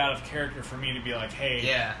completely out of character for me to be like,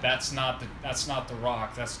 hey, that's not the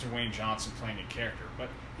Rock, that's Dwayne Johnson playing a character. But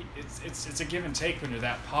it's a give and take when you're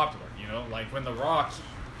that popular, you know? Like when The Rock,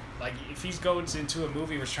 like, if he's going into a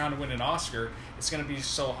movie where he's trying to win an Oscar, it's going to be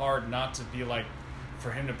so hard not to be like,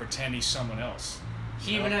 for him to pretend he's someone else.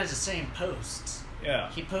 He even has the same posts.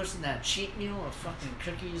 Yeah. He posted that cheat meal of fucking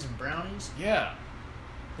cookies and brownies. Yeah.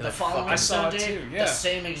 The following Sunday, too, the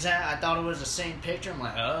same exact. I thought it was the same picture. I'm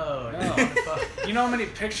like, oh, no. What the fuck? You know how many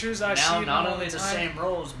pictures I see? Now not only the same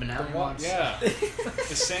roles, but now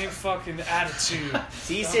the same fucking attitude.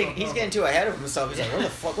 See, he's getting too ahead of himself. He's like,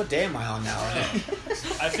 what day am I on now?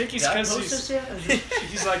 I think he's because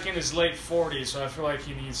he's like in his late 40s, so I feel like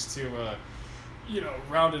he needs to,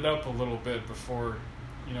 round it up a little bit before,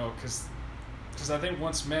 because I think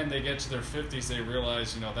once men they get to their 50s, they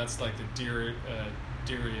realize, that's like the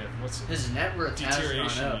what's it? His net worth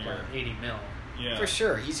has gone up like 80 mil. Yeah. For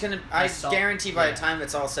sure. He's gonna. I guarantee by the time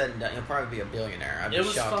it's all said and done, he'll probably be a billionaire. I'd be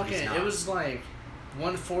shocked if he's not. It was like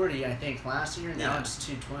 140, I think, last year. Now it's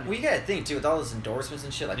 220. Well, you gotta think too with all those endorsements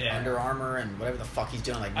and shit, like Under Armour and whatever the fuck he's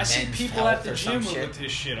doing. Like I see people at the gym with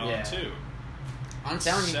his shit on too. I'm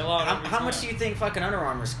telling you, how much do you think fucking Under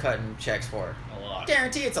Armour's cutting checks for? A lot. lot.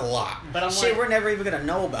 Guarantee it's a lot. But I'm shit like- we're never even gonna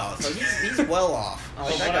know about. So he's well off. But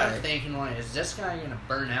Like, that what guy. I'm thinking, like, is this guy gonna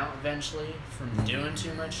burn out eventually from doing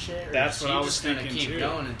too much shit? Or That's is what he I was just gonna thinking, keep too.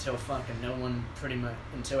 going until fucking no one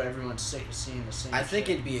until everyone's sick of seeing the same I think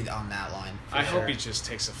shit? it'd be on that line. for I sure. hope he just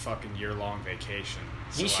takes a fucking year-long vacation.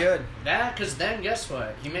 He So should. That, because then guess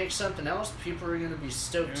what? He makes something else, people are gonna be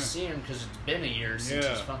stoked Yeah. to see him because it's been a year since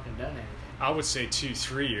Yeah. he's fucking done anything. I would say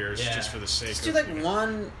 2-3 years Yeah. just for the sake Just of do like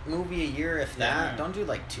one movie a year, if that. Yeah. Don't do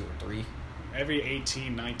like 2 or 3. every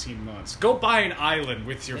 18, 19 months. Go buy an island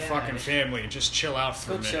with your Yeah. fucking family and just chill out for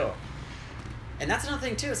Go a minute. chill. And that's another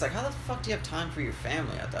thing too. It's like, how the fuck do you have time for your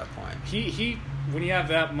family at that point? He when you have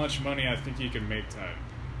that much money, I think you can make time.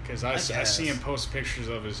 Because I guess. see him post pictures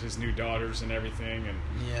of his new daughters and everything, and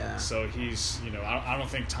Yeah. so he's, I don't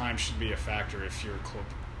think time should be a factor if you're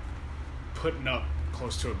putting up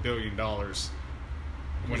close to $1 billion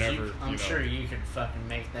whenever, I'm sure you could fucking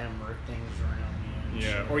make them work things around you. and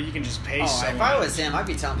Yeah, shit. or you can just pay Oh, someone. if I was him, I'd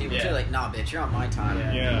be telling people Yeah. too, like, nah, bitch, you're on my time.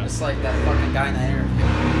 Yeah. Just like that fucking guy in that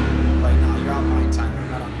interview. Like, nah, you're on my time.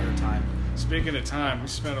 I'm not on your time. Speaking of time, we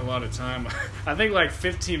spent a lot of time. I think like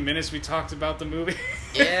 15 minutes we talked about the movie.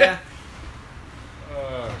 Yeah.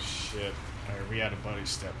 Oh, shit. All right, we had a buddy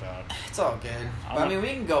step out. It's all good. But, I mean,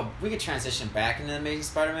 we could transition back into the Amazing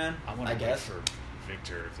Spider-Man, I want I to wait guess. for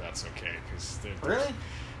Victor, if that's okay. Cause Really?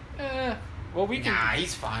 Well, we can... Nah,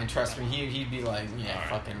 he's fine. Trust me. He'd be like, yeah, All right.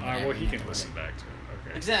 fucking. All right, well, he whatever, can man. listen back to it.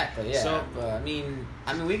 Okay. Exactly. Yeah. So- but I mean,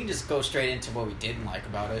 we can just go straight into what we didn't like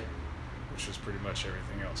about it. Which was pretty much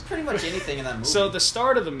everything else. Pretty much anything in that movie. So the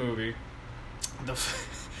start of the movie, the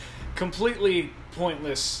completely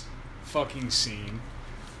pointless fucking scene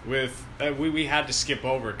with we had to skip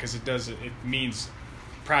over because it means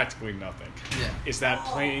practically nothing. Yeah. Is that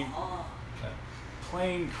plane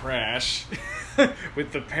crash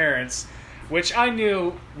with the parents, which I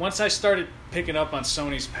knew once I started picking up on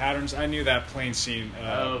Sony's patterns. I knew that plane scene.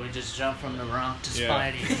 We just jumped from the Rock to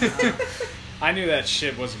Yeah. Spidey. I knew that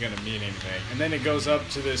shit wasn't going to mean anything. And then it goes up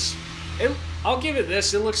to this... I'll give it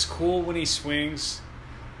this. It looks cool when he swings.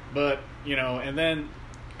 But, and then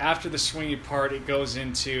after the swingy part, it goes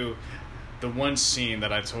into the one scene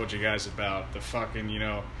that I told you guys about. The fucking,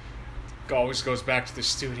 always goes back to the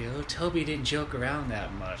studio. Oh, Toby didn't joke around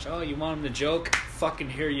that much. Oh, you want him to joke? Fucking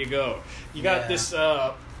here you go. You got Yeah. this...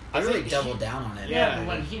 I really think doubled down on it. Yeah, Yeah. but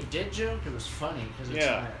when he did joke, it was funny because it's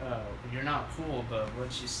Yeah. like, oh, you're not cool, but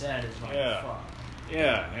what you said is like, Yeah. fuck.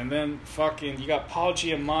 Yeah, and then fucking... You got Paul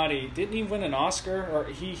Giamatti. Didn't he win an Oscar? Or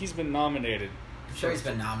he's been nominated. I'm sure he's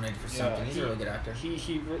been nominated for something. He's a really good actor.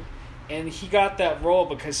 And he got that role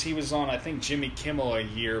because he was on, I think, Jimmy Kimmel a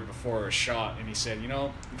year before a shot, and he said,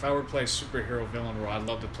 if I were to play a superhero villain role, I'd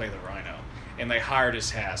love to play the Rhino. And they hired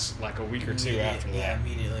his ass like a week or two after that. Yeah,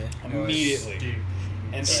 immediately. Immediately. Dude.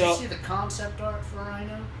 And Did so you see the concept art for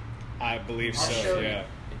Rhino? I believe I'll show so, you. yeah.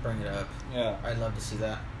 Bring it up. Yeah. I'd love to see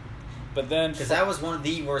that. But then Because that was one of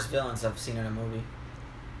the worst villains I've seen in a movie.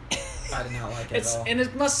 I did not like it at all. and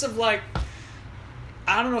it must have like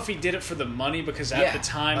I don't know if he did it for the money because at the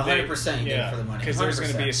time 100% he did it for the money. because there's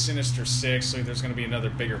going to be a 100%. Sinister Six, so there's going to be another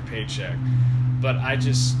bigger paycheck. But I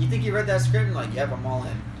just You think you read that script and like, yep, I'm all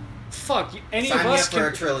in. fuck any Sign of me us up for a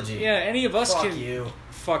can trilogy. yeah any of us Fuck can you.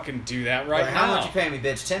 fucking do that right Like, now. how much you paying me,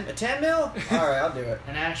 bitch? 10 mil? All right, I'll do it.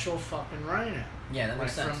 An actual fucking Rhino. Yeah, that Like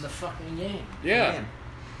makes sense. from the fucking game. Yeah. Damn.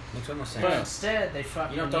 Makes way more sense. But Yeah. instead, they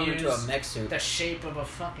fucking You don't throw him into a use mech suit. the shape of a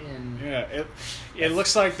fucking... Yeah, it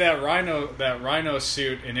looks like that rhino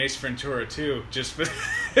suit in Ace Ventura 2. Just for Dude,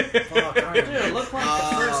 it looked like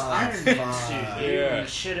the first Oh, Iron Man fuck. suit, dude. Yeah. When the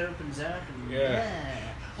shit opens up and... Yeah.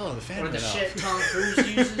 Oh, the fan Or the went up. shit Tom Cruise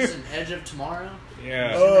uses in Edge of Tomorrow.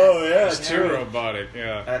 Yeah. Oh, yeah, It's too dude. robotic.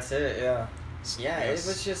 Yeah. That's it, yeah. Yeah,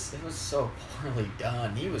 Yes. it was so poorly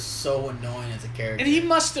done. He was so annoying as a character. And he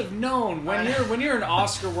must have known when you're an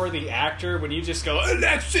Oscar-worthy actor, when you just go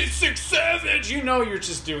Alexis Six Savage, you're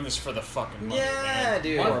just doing this for the fucking money. Yeah, man.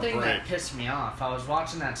 dude. One Or a thing break. that pissed me off, I was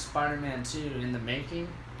watching that Spider-Man 2 in the making.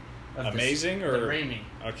 Of Amazing the or Raimi.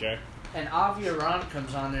 Okay. And Avi Arad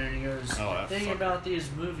comes on there and he goes, Oh, the that thing fucker. about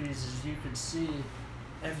these movies is you can see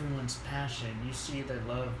everyone's passion. You see their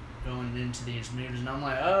love going into these movies. And I'm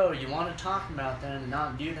like, oh, you want to talk about that and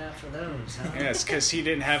not do that for those, huh? Yeah, it's because he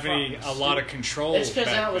didn't have a Fucking lot of stupid. control. It's because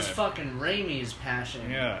back that was then. fucking Raimi's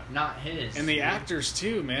passion, Yeah. not his. And the actors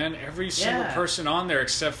too, man. Every single Yeah. person on there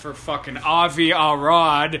except for fucking Avi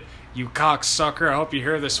Arad, you cocksucker. I hope you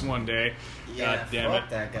hear this one day. Yeah, God damn fuck it.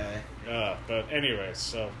 that guy. But anyway,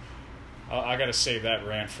 so I got to save that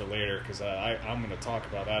rant for later because I'm going to talk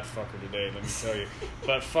about that fucker today, let me tell you.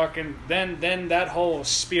 But fucking then that whole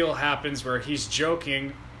spiel happens where he's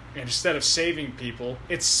joking and insteed of saving people,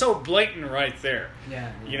 it's so blatant right there.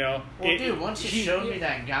 Yeah. You know? Well, dude, once you showed me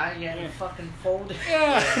that guy getting fucking folded.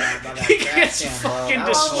 Yeah. He gets fucking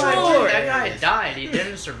destroyed. That guy died. He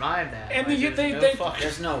didn't survive that. And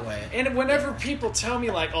there's no way. And whenever people tell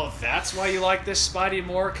me, like, oh, that's why you like this Spidey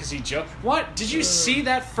more, because he joked. What? Did you see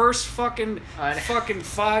that first fucking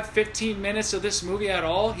 15 minutes of this movie at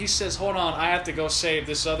all? He says, hold on, I have to go save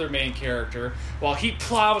this other main character while he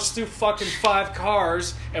plows through fucking 5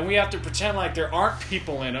 cars and we have to pretend like there aren't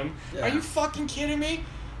people in them. Yeah. Are you fucking kidding me?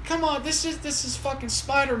 Come on, this is fucking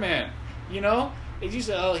Spider-Man. You know? He's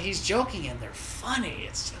joking and they're funny.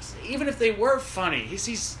 It's just, even if they were funny,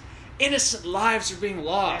 he's innocent lives are being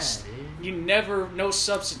lost. Yeah, no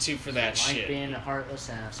substitute for that shit. Like being a heartless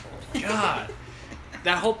asshole. God.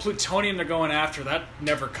 That whole plutonium they're going after, that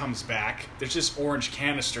never comes back. There's just orange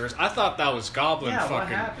canisters. I thought that was Goblin fucking... what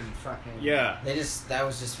happened? Fucking... Yeah. That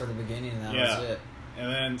was just for the beginning and that was it.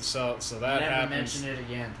 And then, so that happens. Never mention it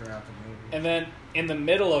again throughout the movie. And then, in the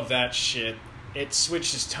middle of that shit, it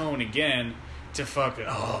switches tone again to fucking,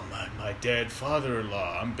 oh, my dead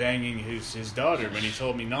father-in-law, I'm banging his daughter when he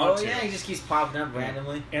told me not to. Oh, yeah, he just keeps popping up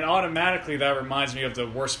randomly. And automatically that reminds me of the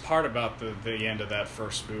worst part about the end of that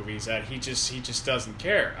first movie, is that he just doesn't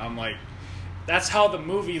care. I'm like, that's how the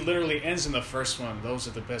movie literally ends in the first one. Those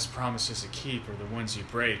are the best promises to keep, or the ones you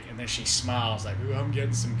break. And then she smiles like, ooh, I'm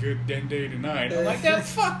getting some good day tonight. I'm like, yeah,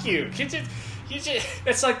 fuck you.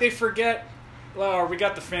 It's like they forget, well, we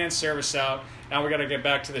got the fan service out. Now we got to get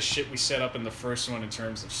back to the shit we set up in the first one in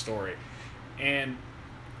terms of story. And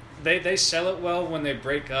they sell it well when they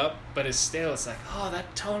break up, but it's still, it's like, oh,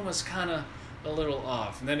 that tone was kind of a little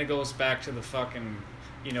off. And then it goes back to the fucking,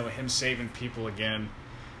 him saving people again,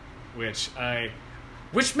 which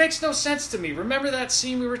makes no sense to me. Remember that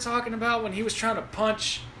scene we were talking about when he was trying to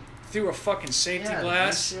punch through a fucking safety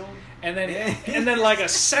glass? And then like a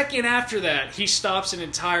second after that, he stops an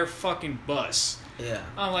entire fucking bus. Yeah.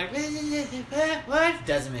 I'm like, what?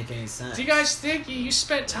 Doesn't make any sense. Do you guys think you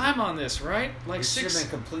spent time on this, right? Like you should have been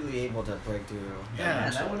completely able to break through. Yeah,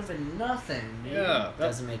 that would have been nothing, dude. Yeah.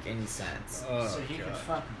 Doesn't make any sense. So he could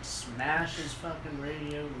fucking smash his fucking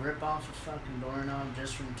radio, rip off a fucking doorknob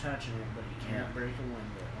just from touching it, but he can't break a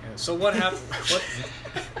window. Yeah. So what happened?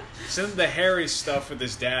 So the Harry stuff with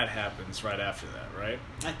his dad happens right after that, right?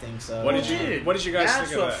 I think so. What did you guys think of that?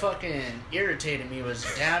 That's what fucking irritated me was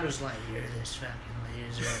Dad was like, "You're this fucking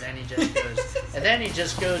loser," and then he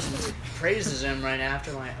just goes and praises him right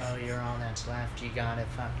after, like, "Oh, you're all that's left. You got it,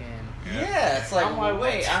 fucking." Yeah, it's like,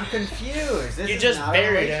 wait, I'm confused. You just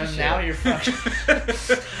buried him. Now you're fucking.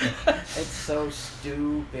 It's so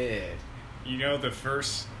stupid. The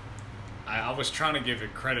first. I was trying to give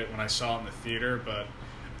it credit when I saw it in the theater, but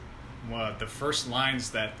the first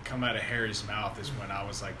lines that come out of Harry's mouth is when I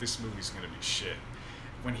was like, this movie's gonna be shit.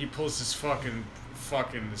 When he pulls this fucking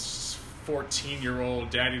this 14-year-old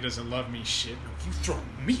daddy doesn't love me shit, no, you throw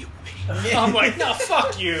me away. I'm like, no,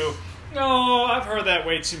 fuck you. No, I've heard that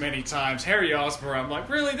way too many times. Harry Osborn, I'm like,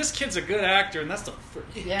 really? This kid's a good actor, and that's the...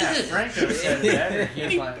 Franco said better.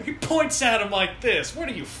 He points at him like this. What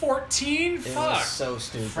are you, 14? Fuck. It was so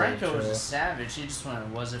stupid. Franco was a savage. He just went,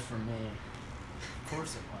 was it for me? Of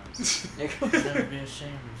course it was. Never be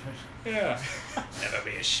ashamed of it. Yeah. Never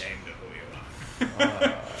be ashamed of who you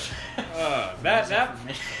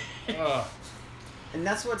are. And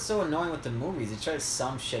that's what's so annoying with the movies. They try to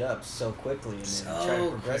sum shit up so quickly and then try to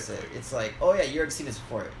progress it. It's like, oh yeah, you already seen this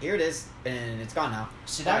before. Here it is, and it's gone now.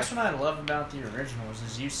 See, that's what I love about the originals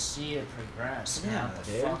is you see it progress throughout the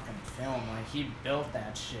fucking film. Like, he built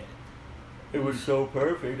that shit. It was so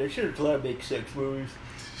perfect. They should have tried to make 6 movies.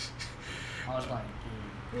 I was like,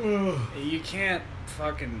 dude. You can't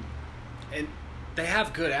fucking... And they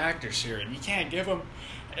have good actors here, and you can't give them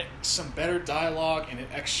some better dialogue and an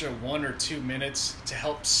extra 1 or 2 minutes to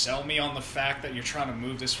help sell me on the fact that you're trying to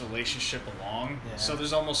move this relationship along. Yeah. So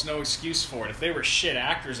there's almost no excuse for it. If they were shit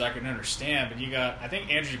actors, I could understand. But I think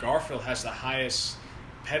Andrew Garfield has the highest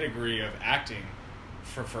pedigree of acting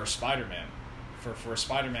for Spider-Man, for a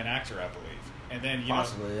Spider-Man actor, I believe. And then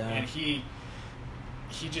possibly, yeah. And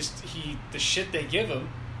the shit they give him,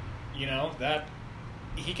 that.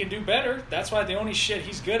 He can do better. That's why the only shit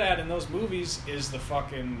he's good at in those movies is the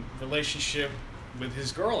fucking relationship with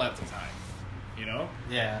his girl at the time.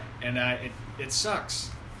 Yeah. And it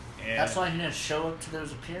sucks. And that's why he didn't show up to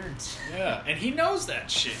those appearances. Yeah, and he knows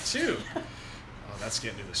that shit too. Oh, that's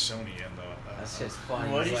getting to the Sony end though. That's just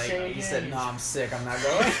funny. What did he say? He said, "No, I'm sick. I'm not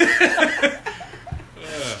going."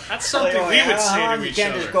 That's something we would say to each other. You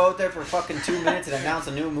can't just go out there for fucking 2 minutes and announce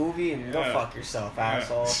a new movie and go fuck yourself,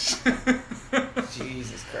 asshole.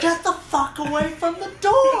 Jesus Christ. Get the fuck away from the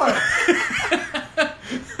door!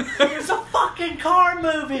 fucking car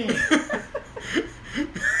moving.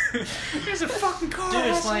 There's a fucking car. Dude,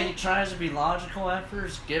 it's like he tries to be logical at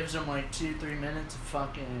first, gives him like 2-3 minutes of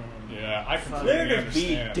fucking. Yeah, I fucking- completely Let us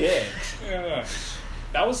be understand. dead. Yeah.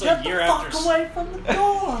 That was a Get year the after. fuck away from the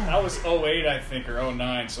door. That was 08, I think, or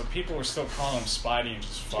 09, so people were still calling him Spidey and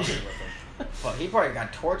just fucking with him. Fuck, he probably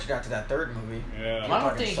got tortured after that third movie. Yeah. I don't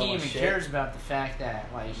talking think so he much even shit. cares about the fact that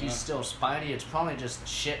like he's Yeah. still Spidey. It's probably just the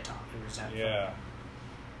shit talkers. Yeah.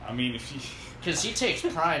 I mean, if he. Because he takes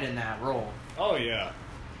pride in that role. Oh, yeah.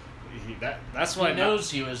 That's why. He knows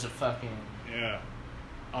he was a fucking. Yeah.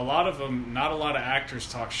 A lot of them, not a lot of actors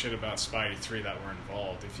talk shit about Spidey 3 that were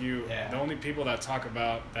involved. The only people that talk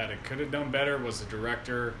about that it could have done better was the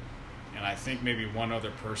director, and I think maybe one other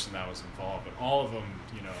person that was involved. But all of them,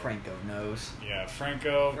 you know. Franco knows. Yeah,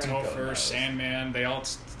 Franco Franco Topher, knows. Sandman, they all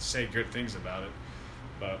say good things about it.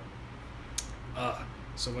 But,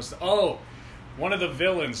 so what's one of the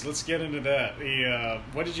villains, let's get into that.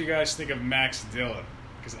 What did you guys think of Max Dillon?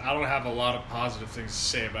 Because I don't have a lot of positive things to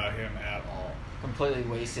say about him at all. Completely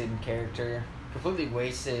wasted character. Completely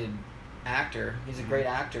wasted actor. He's a great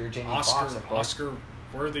actor. Jamie Foxx, of course. Oscar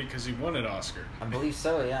worthy because he won an Oscar. I believe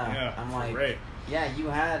so. Yeah. Yeah, I'm for like, Ray. yeah, you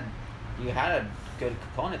had a good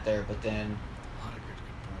component there, but then A lot of good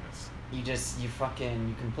components.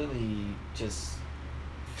 you completely just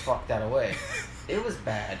fucked that away. It was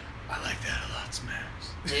bad. I like that a lot, Smash.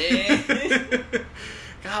 Yeah.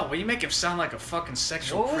 God, well, you make him sound like a fucking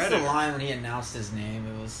sexual What was predator. the line when he announced his name?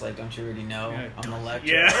 It was like, "Don't you already know? Yeah, I'm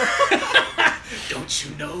Electro." Yeah. Don't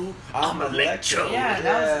you know I'm Electro? Yeah,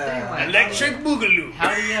 that was the thing. Like, Electric Boogaloo.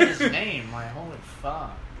 How do you have his name? Like, holy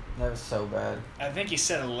fuck. That was so bad. I think he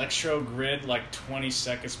said Electro Grid like 20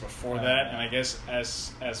 seconds before that, and I guess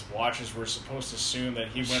as watchers we're supposed to assume that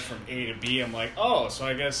he went from A to B. I'm like, oh, so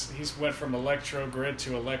I guess he's went from Electro Grid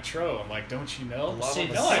to Electro. I'm like, don't you know? See,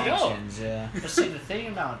 No, I don't. assumptions, yeah. But see, the thing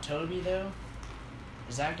about Toby, though,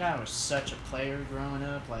 is that guy was such a player growing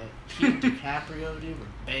up. Like, he and DiCaprio, dude, were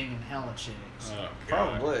banging hella chicks. Oh,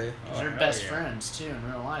 God. Probably. Because they're hell best yeah. friends, too, in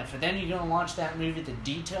real life. And then you go and watch that movie, The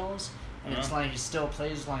Details, and it's Uh-huh. like he still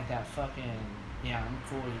plays like that fucking, yeah, I'm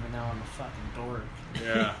cool even though I'm a fucking dork.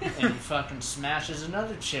 Yeah. And he fucking smashes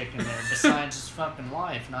another chick in there besides his fucking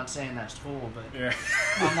wife. Not saying that's cool, but Yeah.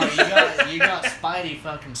 I'm like, you got Spidey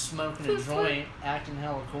fucking smoking a joint, acting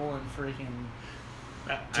hella cool, and freaking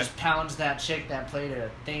just pounds that chick that played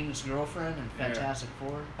a Thing's girlfriend in Fantastic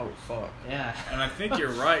Four. Oh fuck. Yeah. And I think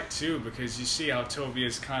you're right, too, because you see how Toby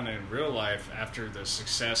is kind of in real life after the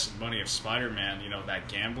success and money of Spider-Man, you know, that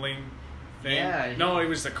gambling thing. Yeah, No, it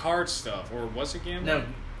was the card stuff. Or was it gambling? No,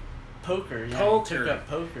 poker. Yeah, Poker. He took up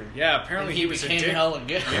poker. Yeah, apparently And he was became addicted. hella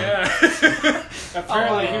good. Yeah.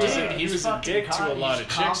 Apparently Oh, dude, he was a fucking dick to a lot he's of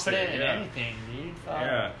chicks confident there. in Yeah. anything, dude.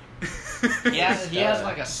 Fuck. Yeah. He has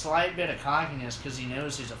like a slight bit of cockiness because he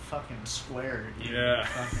knows he's a fucking square, dude. Yeah.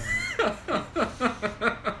 Fucking,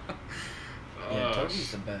 Yeah,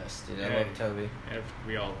 Toby's the best, dude. I Yeah. love Toby. Yeah,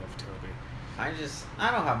 we all love Toby. I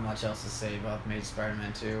don't have much else to say about Amazing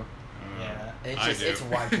Spider-Man 2. yeah. It's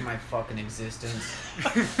wiped my fucking existence.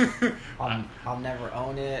 I'll never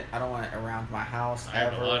own it. I don't want it around my house I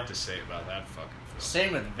have ever. a lot to say about that fucking film.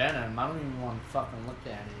 Same with Venom. I don't even want to fucking look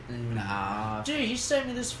at it. Nah. Dude, he sent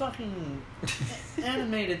me this fucking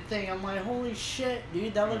animated thing. I'm like, holy shit,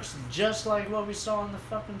 dude, that looks just like what we saw on the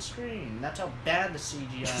fucking screen. That's how bad the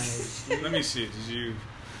CGI is, dude. Let me see. Did you?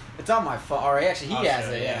 It's on my phone. Or actually, he I'll has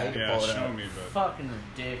show it. you. Yeah, he can Yeah, pull it show up. me, but. Fucking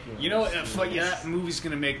ridiculous. You know, dude. that movie's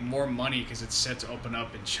gonna make more money because it's set to open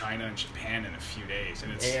up in China and Japan in a few days,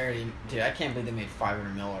 and it's. They already, dude, I can't believe they made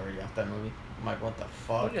 $500 million already off that movie. I'm like, what the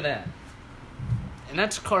fuck? Look at that. And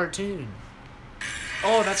that's a cartoon.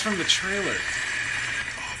 Oh, that's from the trailer.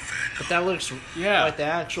 But that looks Yeah. like the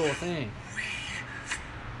actual thing.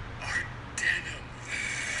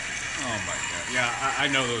 Oh my god. Yeah, I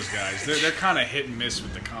know those guys. They're kind of hit and miss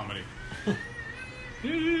with the comedy.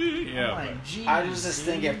 Yeah. I'm like, geez, I was just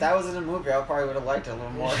thinking, if that was in a movie, I probably would have liked it a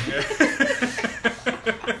little more.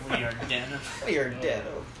 we are denim. We are dead.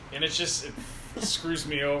 And it screws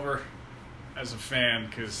me over as a fan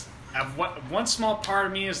because one small part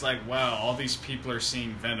of me is like, wow, all these people are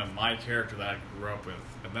seeing Venom, my character that I grew up with.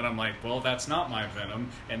 And then I'm like, well, that's not my Venom,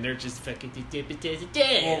 and they're just fucking.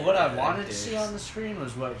 Well, what I wanted to see on the screen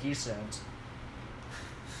was what he said.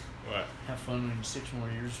 What? Have fun in 6 more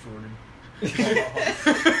years, Jordan.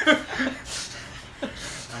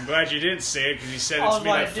 I'm glad you didn't say it because you said I it was to me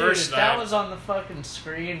like, that dude, first if night. that was on the fucking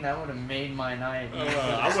screen, that would have made my night.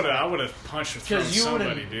 I would have punched or thrown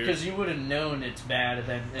somebody, dude. Because you would have known it's bad, and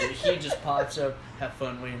then he just pops up. Have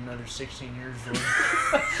fun waiting another 16 years for it.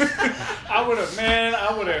 I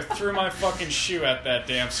would have threw my fucking shoe at that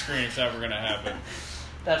damn screen if that were gonna happen.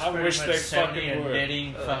 That's I pretty wish much they Sony fucking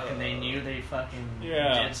admitting fucking they knew they fucking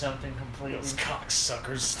did something completely. Those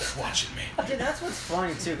cocksuckers, they're watching me. Dude, that's what's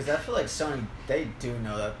funny too, because I feel like Sony, they do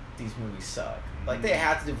know that these movies suck. Like, they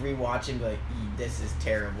have to rewatch and be like, this is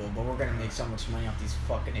terrible, but we're gonna make so much money off these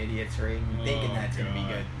fucking idiots, right? And thinking that's gonna be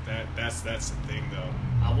good. That's the thing, though.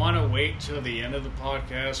 I want to wait till the end of the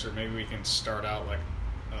podcast, or maybe we can start out like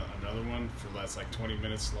another one that's like 20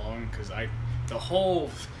 minutes long, because the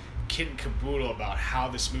whole kit and caboodle about how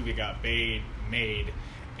this movie got made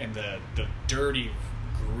and the dirty,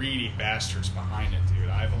 greedy bastards behind it, dude.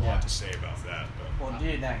 I have a lot to say about that. But Well,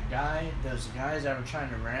 dude, those guys that were trying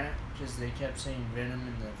to rant because they kept saying Venom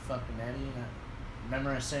in the fucking Eddie.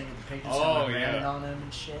 Remember I sent you the pictures of I ranted on them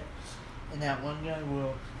and shit? And that one guy,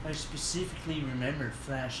 I specifically remember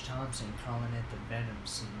Flash Thompson calling it the Venom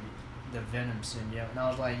symbiote. And I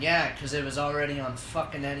was like, yeah, because it was already on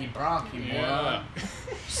fucking Eddie Brock, you moron.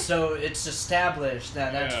 So it's established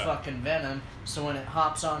that that's fucking Venom. So when it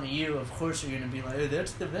hops onto you, of course you're going to be like, oh,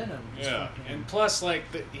 that's the Venom. It's and plus, like,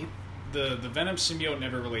 the Venom symbiote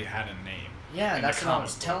never really had a name. Yeah, that's what I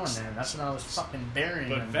was telling them. That's what I was fucking burying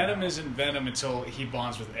But them. Venom isn't Venom until he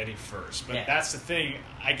bonds with Eddie first. But that's the thing.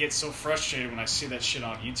 I get so frustrated when I see that shit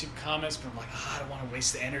on YouTube comments. But I'm like, I don't want to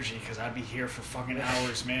waste the energy because I'd be here for fucking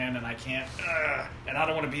hours, man. And I can't. And I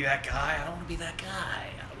don't want to be that guy. I don't want to be that guy.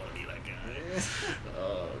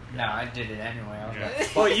 No, I did it anyway. I was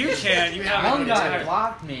like, well, you can. You have one guy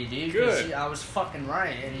blocked me, dude. Good. I was fucking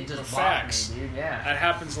right, and he just Facts. blocked me, dude. Yeah. That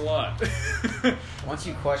happens a lot. Once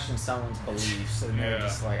you question someone's beliefs, and they're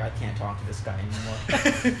just like, I can't talk to this guy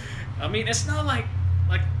anymore. I mean, it's not like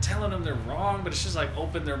telling them they're wrong, but it's just like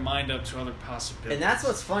open their mind up to other possibilities. And that's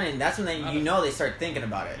what's funny, and that's when they start thinking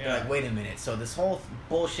about it. They're like, wait a minute, so this whole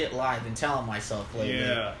bullshit lie I've been telling myself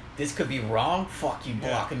lately, this could be wrong? Fuck you,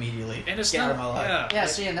 block immediately. And it's Get not, out of my life. Yeah,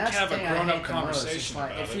 see, and that's the thing I hate the most. It's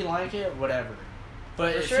like, if you like it, whatever.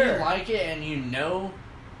 But if you like it and you know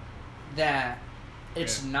that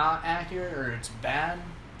it's not accurate or it's bad,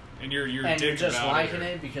 and you're just liking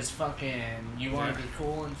it because fucking you want to be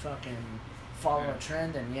cool and fucking follow a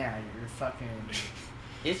trend, and you're fucking.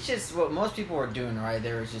 It's just what most people were doing, right?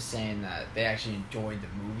 They were just saying that they actually enjoyed the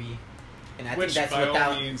movie, and I think that's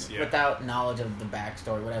without knowledge of the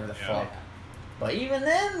backstory, whatever the fuck. But even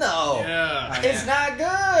then, though, it's not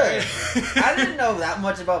good. I didn't know that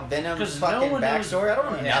much about Venom's fucking backstory. I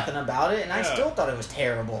don't know nothing about it, and I still thought it was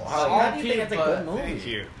terrible. How do you think it's a good movie? Thank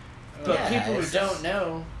you. But people who don't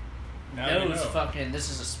know knows fucking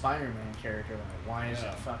this is a Spider-Man character. Like, why is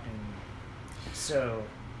it fucking so?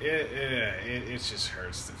 It just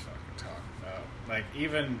hurts to fucking talk about. Like,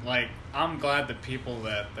 even like I'm glad the people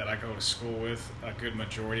that I go to school with, a good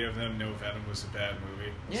majority of them know Venom was a bad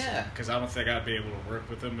movie. Yeah. Because I don't think I'd be able to work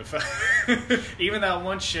with them if I. Even that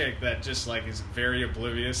one chick that just like is very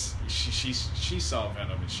oblivious. She saw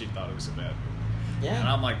Venom and she thought it was a bad movie. Yeah. And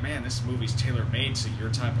I'm like, man, this movie's tailor made to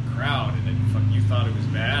your type of crowd, and then you thought it was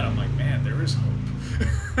bad. I'm like, man, there is hope.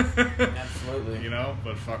 Absolutely. You know,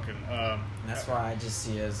 but fucking. That's why I just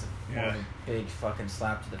see it as more of a big fucking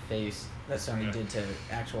slap to the face that Sony did to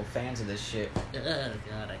actual fans of this shit. Oh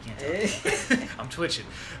God, I can't talk about I'm twitching.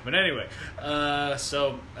 But anyway,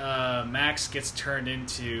 so Max gets turned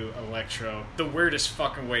into Electro the weirdest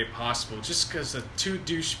fucking way possible, just because the two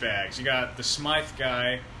douchebags. You got the Smythe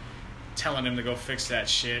guy telling him to go fix that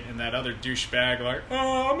shit, and that other douchebag like,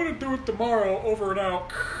 oh, I'm gonna do it tomorrow, over and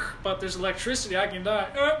out. But there's electricity, I can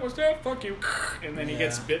die. What's that? Fuck you. And then he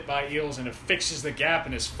gets bit by eels, and it fixes the gap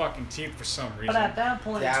in his fucking teeth for some reason. But at that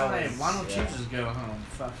point, it's like, why don't you just go home?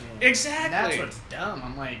 Fucking. Exactly. And that's what's dumb.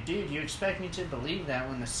 I'm like, dude, you expect me to believe that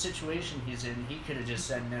when the situation he's in, he could have just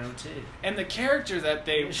said no too. And the character that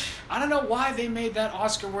I don't know why they made that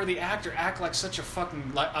Oscar-worthy actor act like such a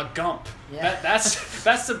fucking a gump. Yeah.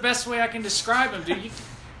 That's the best way I can describe him, dude.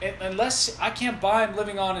 Unless I can't buy him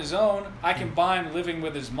living on his own, I can buy him living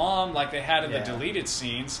with his mom like they had in the deleted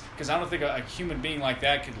scenes, because I don't think a human being like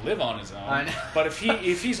that could live on his own. I know. But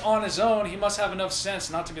if he's on his own, he must have enough sense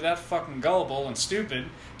not to be that fucking gullible and stupid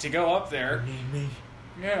to go up there. You need me.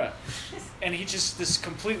 Yeah. And he just, this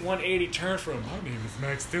complete 180 turn from, my name is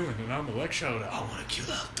Max Dillon and I'm Electro, to, I want to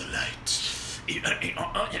kill out the light. You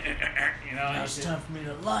know, it's time for me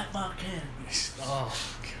to light my candles. Oh,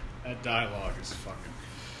 God. That dialogue is fucking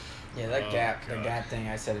Yeah, that Oh, gap, the God. gap thing.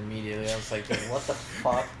 I said immediately. I was like, dude, what the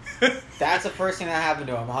fuck? That's the first thing that happened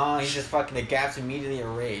to him, huh? He just fucking the gap's immediately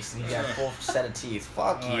erased, and he got a full set of teeth.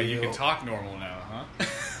 Fuck Oh, you. you can talk normal now, huh?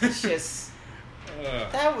 It's just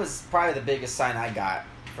that was probably the biggest sign I got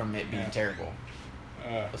from it being terrible.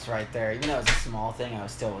 It was right there. Even though it was a small thing, I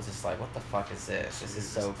was just like, what the fuck is this? This is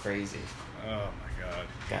so crazy. Oh my god.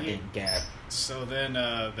 Goddamn gap. So then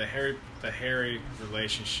the Harry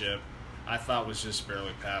relationship I thought was just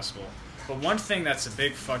barely passable. But one thing that's a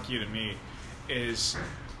big fuck you to me is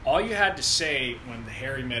all you had to say when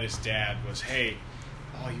Harry met his dad was, hey,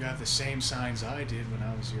 oh, you have the same signs I did when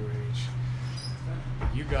I was your age.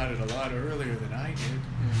 You got it a lot earlier than I did.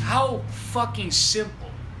 How fucking simple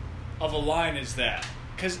of a line is that?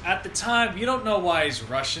 Because at the time, you don't know why he's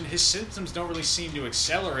Russian. His symptoms don't really seem to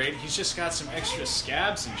accelerate. He's just got some extra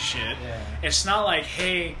scabs and shit. Yeah. It's not like,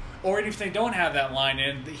 hey, or if they don't have that line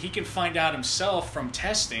in, he can find out himself from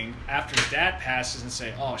testing after his dad passes and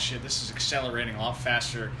say, oh shit, this is accelerating a lot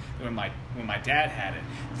faster than when my dad had it.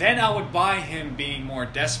 Then I would buy him being more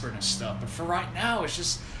desperate and stuff. But for right now, it's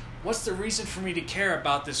just, what's the reason for me to care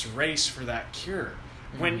about this race for that cure?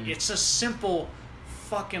 When it's a simple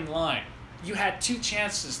fucking line. You had 2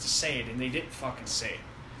 chances to say it, and they didn't fucking say it.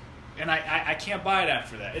 And I can't buy it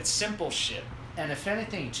after that. It's simple shit. And if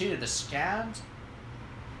anything, too, the scabs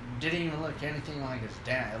didn't even look anything like his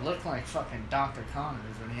dad. It looked like fucking Dr.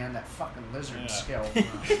 Connors when he had that fucking lizard skeleton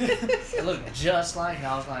on. It looked just like it.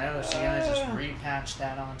 I was like, oh, so you guys just repatched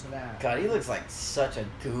that onto that. God, he looks like such a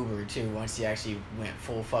goober, too, once he actually went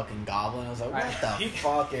full fucking goblin. I was like, what the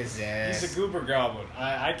fuck is this? He's a goober goblin.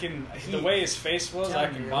 I can... The way his face was, I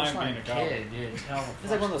can mind being a goblin. Kid, dude.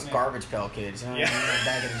 He's like one of those garbage pail kids, you know what I mean?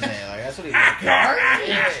 Back in the day. Like, that's what he looked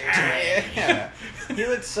like. Yeah. He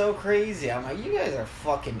looked so crazy. I'm like, you guys are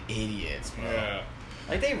fucking idiots, bro. Yeah.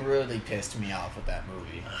 Like, they really pissed me off with that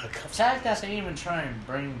movie. The fact that they even try and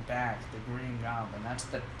bring back the Green Goblin, that's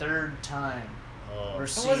the 3rd time we're It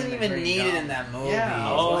seeing wasn't the even Green needed Goblin. in that movie.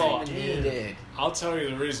 Yeah, It wasn't dude. even needed. I'll tell you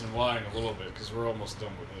the reason why in a little bit, because we're almost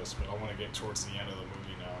done with this, but I want to get towards the end of the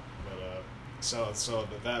movie now. But so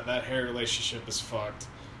that Harry relationship is fucked.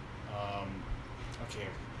 Okay,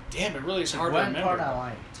 damn, it really is The hard to Gwen remember. part I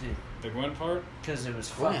like, too. The Gwen part? Because it was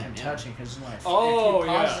Gwen, fucking yeah. touching. Because like, Oh, if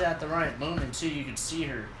you paused yeah. it at the right moment too, you could see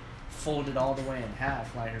her folded all the way in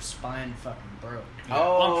half, like her spine fucking broke.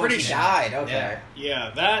 Oh, I'm pretty she sure. died. Okay.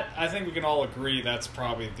 Yeah, that I think we can all agree that's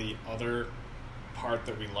probably the other part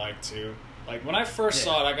that we like too. Like when I first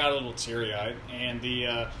saw it, I got a little teary eyed, and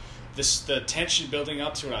the tension building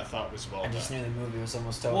up to it, I thought was well I done. just knew the movie was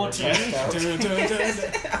almost over. Well, to me,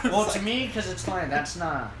 Well, to me, because it's like that's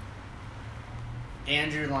not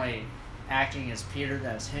Andrew like acting as Peter.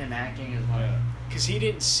 That's him acting as like. Because he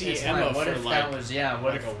didn't see It's Emma like, what for if like that was what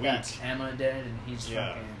like if a week. that's Emma dead and he's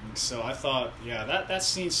fucking. So I thought, that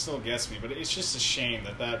scene still gets me, but it's just a shame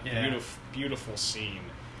that beautiful scene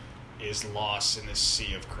is lost in this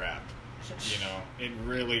sea of crap. You know, it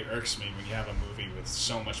really irks me when you have a movie with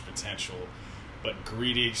so much potential, but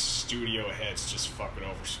greedy studio heads just fuck it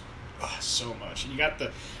over so much. And you got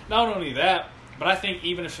not only that, but I think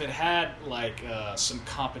even if it had like some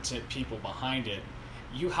competent people behind it,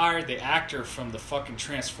 you hired the actor from the fucking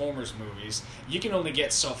Transformers movies, you can only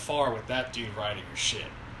get so far with that dude writing your shit.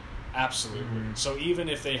 Absolutely. Mm-hmm. So even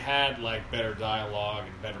if they had like better dialogue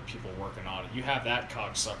and better people working on it, you have that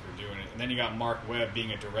cocksucker doing it, and then you got Mark Webb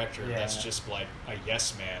being a director that's just like a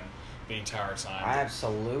yes man the entire time.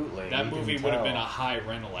 Absolutely. That movie would have been a high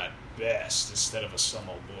rental at best instead of a some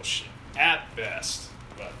old bullshit at best.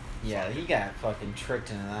 But yeah, he got fucking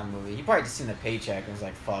tricked into that movie. He probably just seen the paycheck and was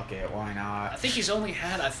like, "Fuck it, why not?" I think he's only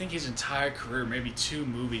had his entire career maybe 2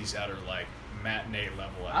 movies that are like matinee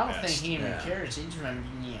level at I don't best. think he even cares. He just remembered,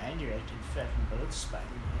 I directed fucking both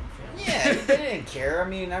Spider-Man films. Yeah, they didn't care. I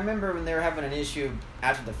mean, I remember when they were having an issue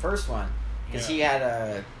after the first one because he had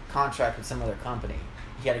a contract with some other company.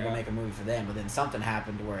 He had to go make a movie for them, but then something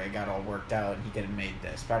happened to where it got all worked out and he could have made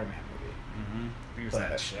the Spider-Man movie. Mm-hmm. He was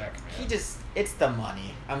that check, man. It's the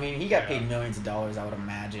money. I mean, he got paid millions of dollars, I would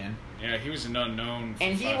imagine. Yeah, he was an unknown.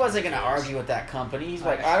 And he wasn't going to argue with that company. He's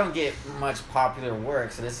like, I don't get much popular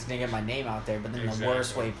work, so this is going to get my name out there, but then the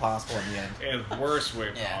worst way possible in the end. Yeah, the worst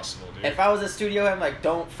way possible, dude. If I was a studio, I'm like,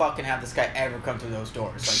 don't fucking have this guy ever come through those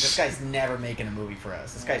doors. Like, this guy's never making a movie for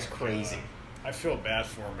us. This guy's crazy. I feel bad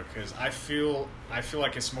for him because I feel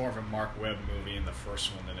like it's more of a Mark Webb movie in the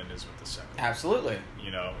first one than it is with the second one. Absolutely.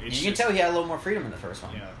 You know, you can tell he had a little more freedom in the first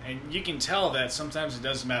one. Yeah, and you can tell that sometimes it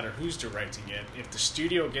doesn't matter who's directing it. If the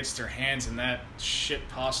studio gets their hands in that shit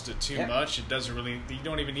pasta too much, it doesn't really. You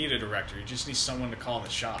don't even need a director. You just need someone to call the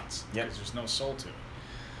shots. Yep. Because there's no soul to it.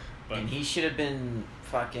 But and he should have been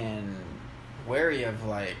fucking wary of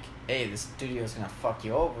like, hey, the studio's gonna fuck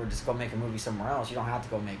you over. Just go make a movie somewhere else. You don't have to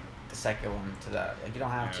go make the second one to that. Like, you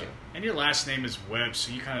don't have to. And your last name is Webb,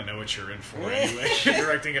 so you kind of know what you're in for anyway. You're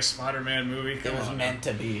directing a Spider-Man movie. It was meant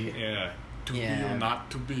to be. Yeah. To be or not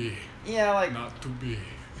to be. Yeah, like... Not to be.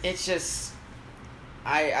 It's just...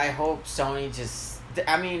 I hope Sony just...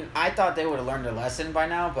 I mean, I thought they would have learned their lesson by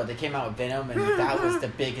now, but they came out with Venom, and that was the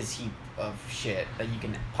biggest heap of shit that you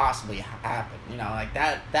can possibly happen. You know, like,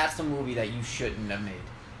 that's the movie that you shouldn't have made.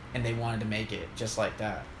 And they wanted to make it just like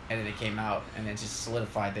that. And then it came out, and it just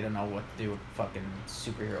solidified they don't know what to do with fucking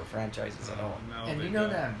superhero franchises at all. No, and you know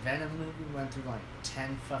that Venom movie went through like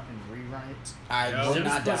 10 fucking rewrites? I Yep. would It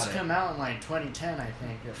was not doubt supposed to it. come out in like 2010, I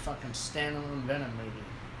think. A fucking standalone Venom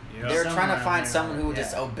movie. Yep. They were trying to Somewhere find there, someone who would yeah.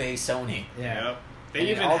 just obey Sony. Yeah. Yep. They And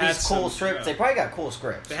even all had these cool scripts. Yeah. They probably got cool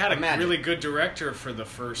scripts. They had a Imagine. really good director for the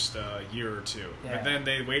first year or two. Yeah. But then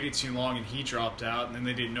they waited too long and he dropped out, and then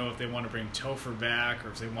they didn't know if they wanted to bring Topher back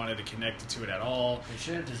or if they wanted to connect it to it at all. They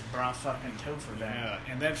should have just brought fucking Topher back.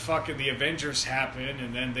 Yeah. And then fucking the Avengers happened,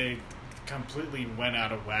 and then they completely went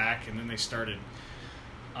out of whack, and then they started...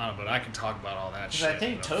 but I can talk about all that Because shit. I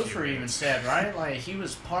think in a few Topher even minutes. said, right? Like, he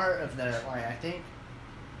was part of the, like, I think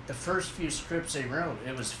the first few scripts they wrote,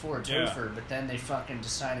 it was for Topher, but then they fucking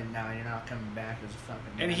decided, no, you're not coming back as a fucking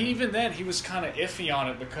And Venom. even then, he was kind of iffy on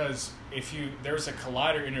it because there was a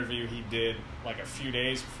Collider interview he did like a few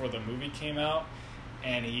days before the movie came out,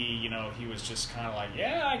 and he was just kind of like,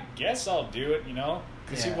 yeah, I guess I'll do it,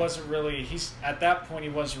 because he Yeah. wasn't really, at that point he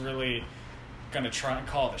wasn't really going to try and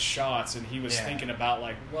call the shots, and he was Yeah. thinking about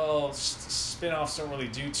like, well, spin-offs don't really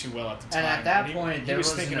do too well at the time. And at that he- point, he there was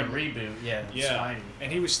wasn't thinking a of- reboot yet. Yeah, Spidey.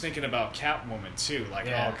 and he was thinking about Catwoman too. Like,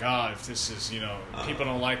 Yeah. oh god, if this is people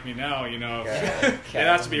don't like me now, it God,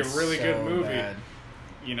 has to be a Catwoman's really good so movie. bad.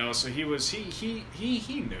 So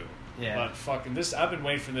he knew. Yeah. But fucking this, I've been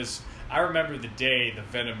waiting for this. I remember the day the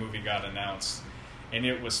Venom movie got announced, and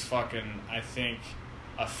it was fucking, I think,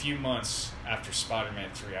 a few months after Spider-Man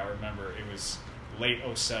 3. I remember it was late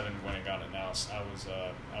 2007 when it got announced. I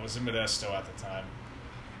was in Modesto at the time,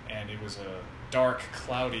 and it was a dark,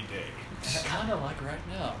 cloudy day. Kind of like right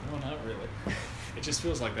now. No, not really. It just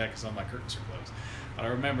feels like that because all my curtains are closed. But I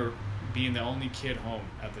remember being the only kid home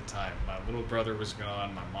at the time. My little brother was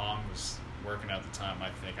gone. My mom was working at the time, I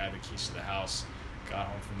think. I had the keys to the house. Got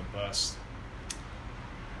home from the bus.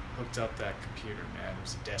 Hooked up that computer, man. It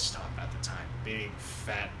was a desktop at the time. Big,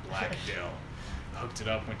 fat, black Dell. Hooked it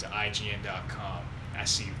up, went to IGN.com. I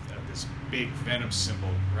see this big Venom symbol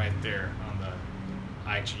right there on the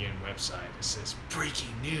IGN website. It says, breaking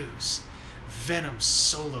news. Venom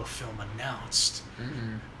solo film announced.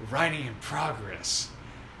 Writing in progress.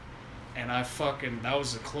 And that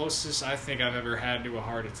was the closest I think I've ever had to a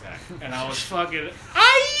heart attack. And I was fucking,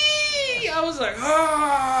 I was like,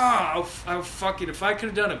 I fucking, if I could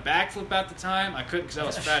have done a backflip at the time, I couldn't because I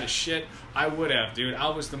was fat as shit. I would have, dude. I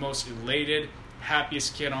was the most elated,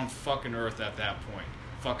 happiest kid on fucking earth at that point.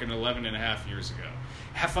 Fucking 11 and a half years ago.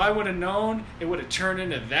 If I would have known it would have turned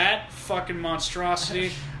into that fucking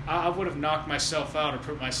monstrosity, I would have knocked myself out or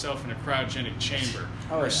put myself in a cryogenic chamber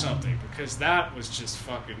or something, because that was just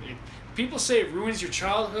fucking... People say it ruins your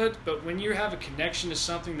childhood, but when you have a connection to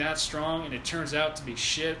something that strong and it turns out to be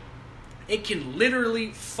shit, it can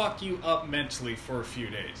literally fuck you up mentally for a few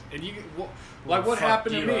days. And like what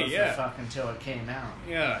happened to me, yeah. Fucking until it came out.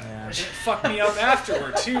 Yeah. It fucked me up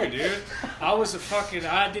afterward too, dude.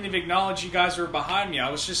 I didn't even acknowledge you guys were behind me. I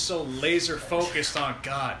was just so laser focused on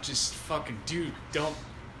God, just fucking dude,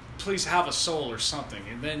 please have a soul or something.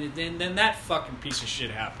 And then that fucking piece of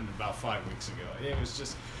shit happened about 5 weeks ago. It was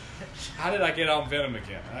just, how did I get on Venom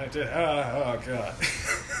again? I did, oh God.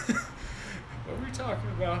 What were we talking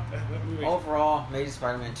about? That movie? Overall, Amazing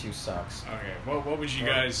Spider-Man 2 sucks. Okay, what would you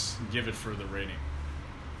guys give it for the rating?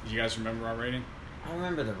 Do you guys remember our rating? I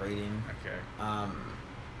remember the rating. Okay. I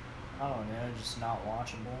don't know, just not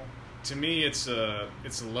watchable. To me, it's a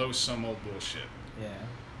low some old bullshit. Yeah.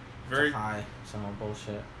 Very It's a high, some old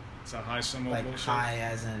bullshit. It's a high some old Like bullshit. high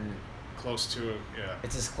as in, Close to it, yeah.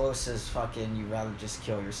 it's as close as fucking you'd rather just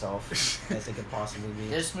kill yourself as it could possibly be.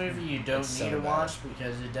 This movie you don't It's need so to bad. watch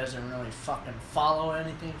because it doesn't really fucking follow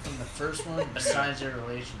anything from the first one besides their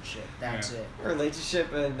relationship. That's it.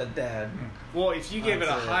 Relationship and the dad. Well, if you gave it a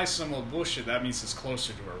That's it. high some old bullshit, that means it's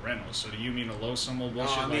closer to a rental. So do you mean a low some old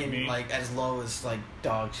bullshit I mean, like me? like as low as like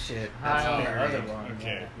dog shit. High That's on my the range. other one.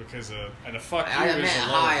 Okay, Yeah. because and a fuck you I is meant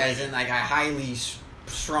a low high rating. as in like I highly,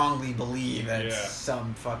 strongly believe it's Yeah.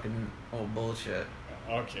 some fucking old bullshit.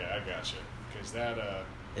 Okay, I got you. Because that,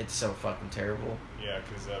 It's so fucking terrible. yeah,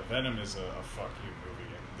 because Venom is a fuck you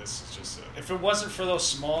movie. And this is just if it wasn't for those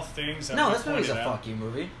small things. That No, we this movie's a pointed out- fuck you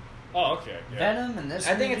movie. Oh, okay. Yeah. Venom and this.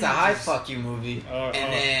 I think it's a movie high is- fuck you movie, and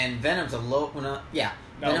then Venom's a low. No,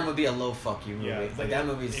 Venom would be a low fuck you movie. Yeah, like that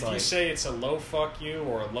movie's if like. you say it's a low fuck you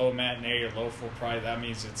or a low matinee or low full price, that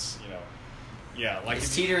means it's like it's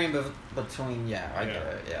if you- teetering between I get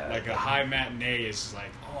it, like a high matinee is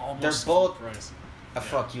like almost They're full both price. a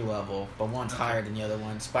fuck you level, but one's higher than the other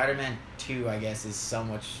one. Spider-Man 2, I guess, is so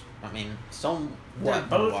much. I mean, somewhat They're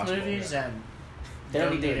both more watchable. movies that They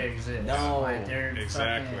don't need need to to exist. No. Like, they're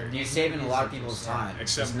Exactly. fucking- You're saving a lot of movies are people's just- time.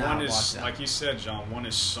 Except Just not one watch is, them. like you said, John, one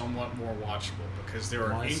is somewhat more watchable because there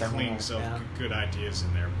are One is somewhat inklings more- of yeah. good ideas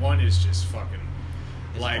in there. One is just fucking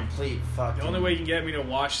It's like complete fucking. the only way you can get me to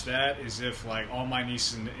watch that is if like all my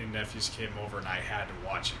nieces and nephews came over and I had to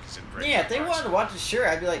watch it because it breaks. Yeah, my if they heart. wanted to watch it, sure,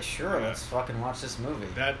 I'd be like, sure, Yeah. let's fucking watch this movie.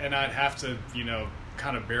 That and I'd have to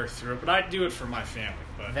kind of bear through it, but I'd do it for my family.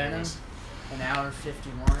 But it Venom, was- an hour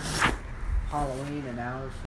 51. Halloween, an hour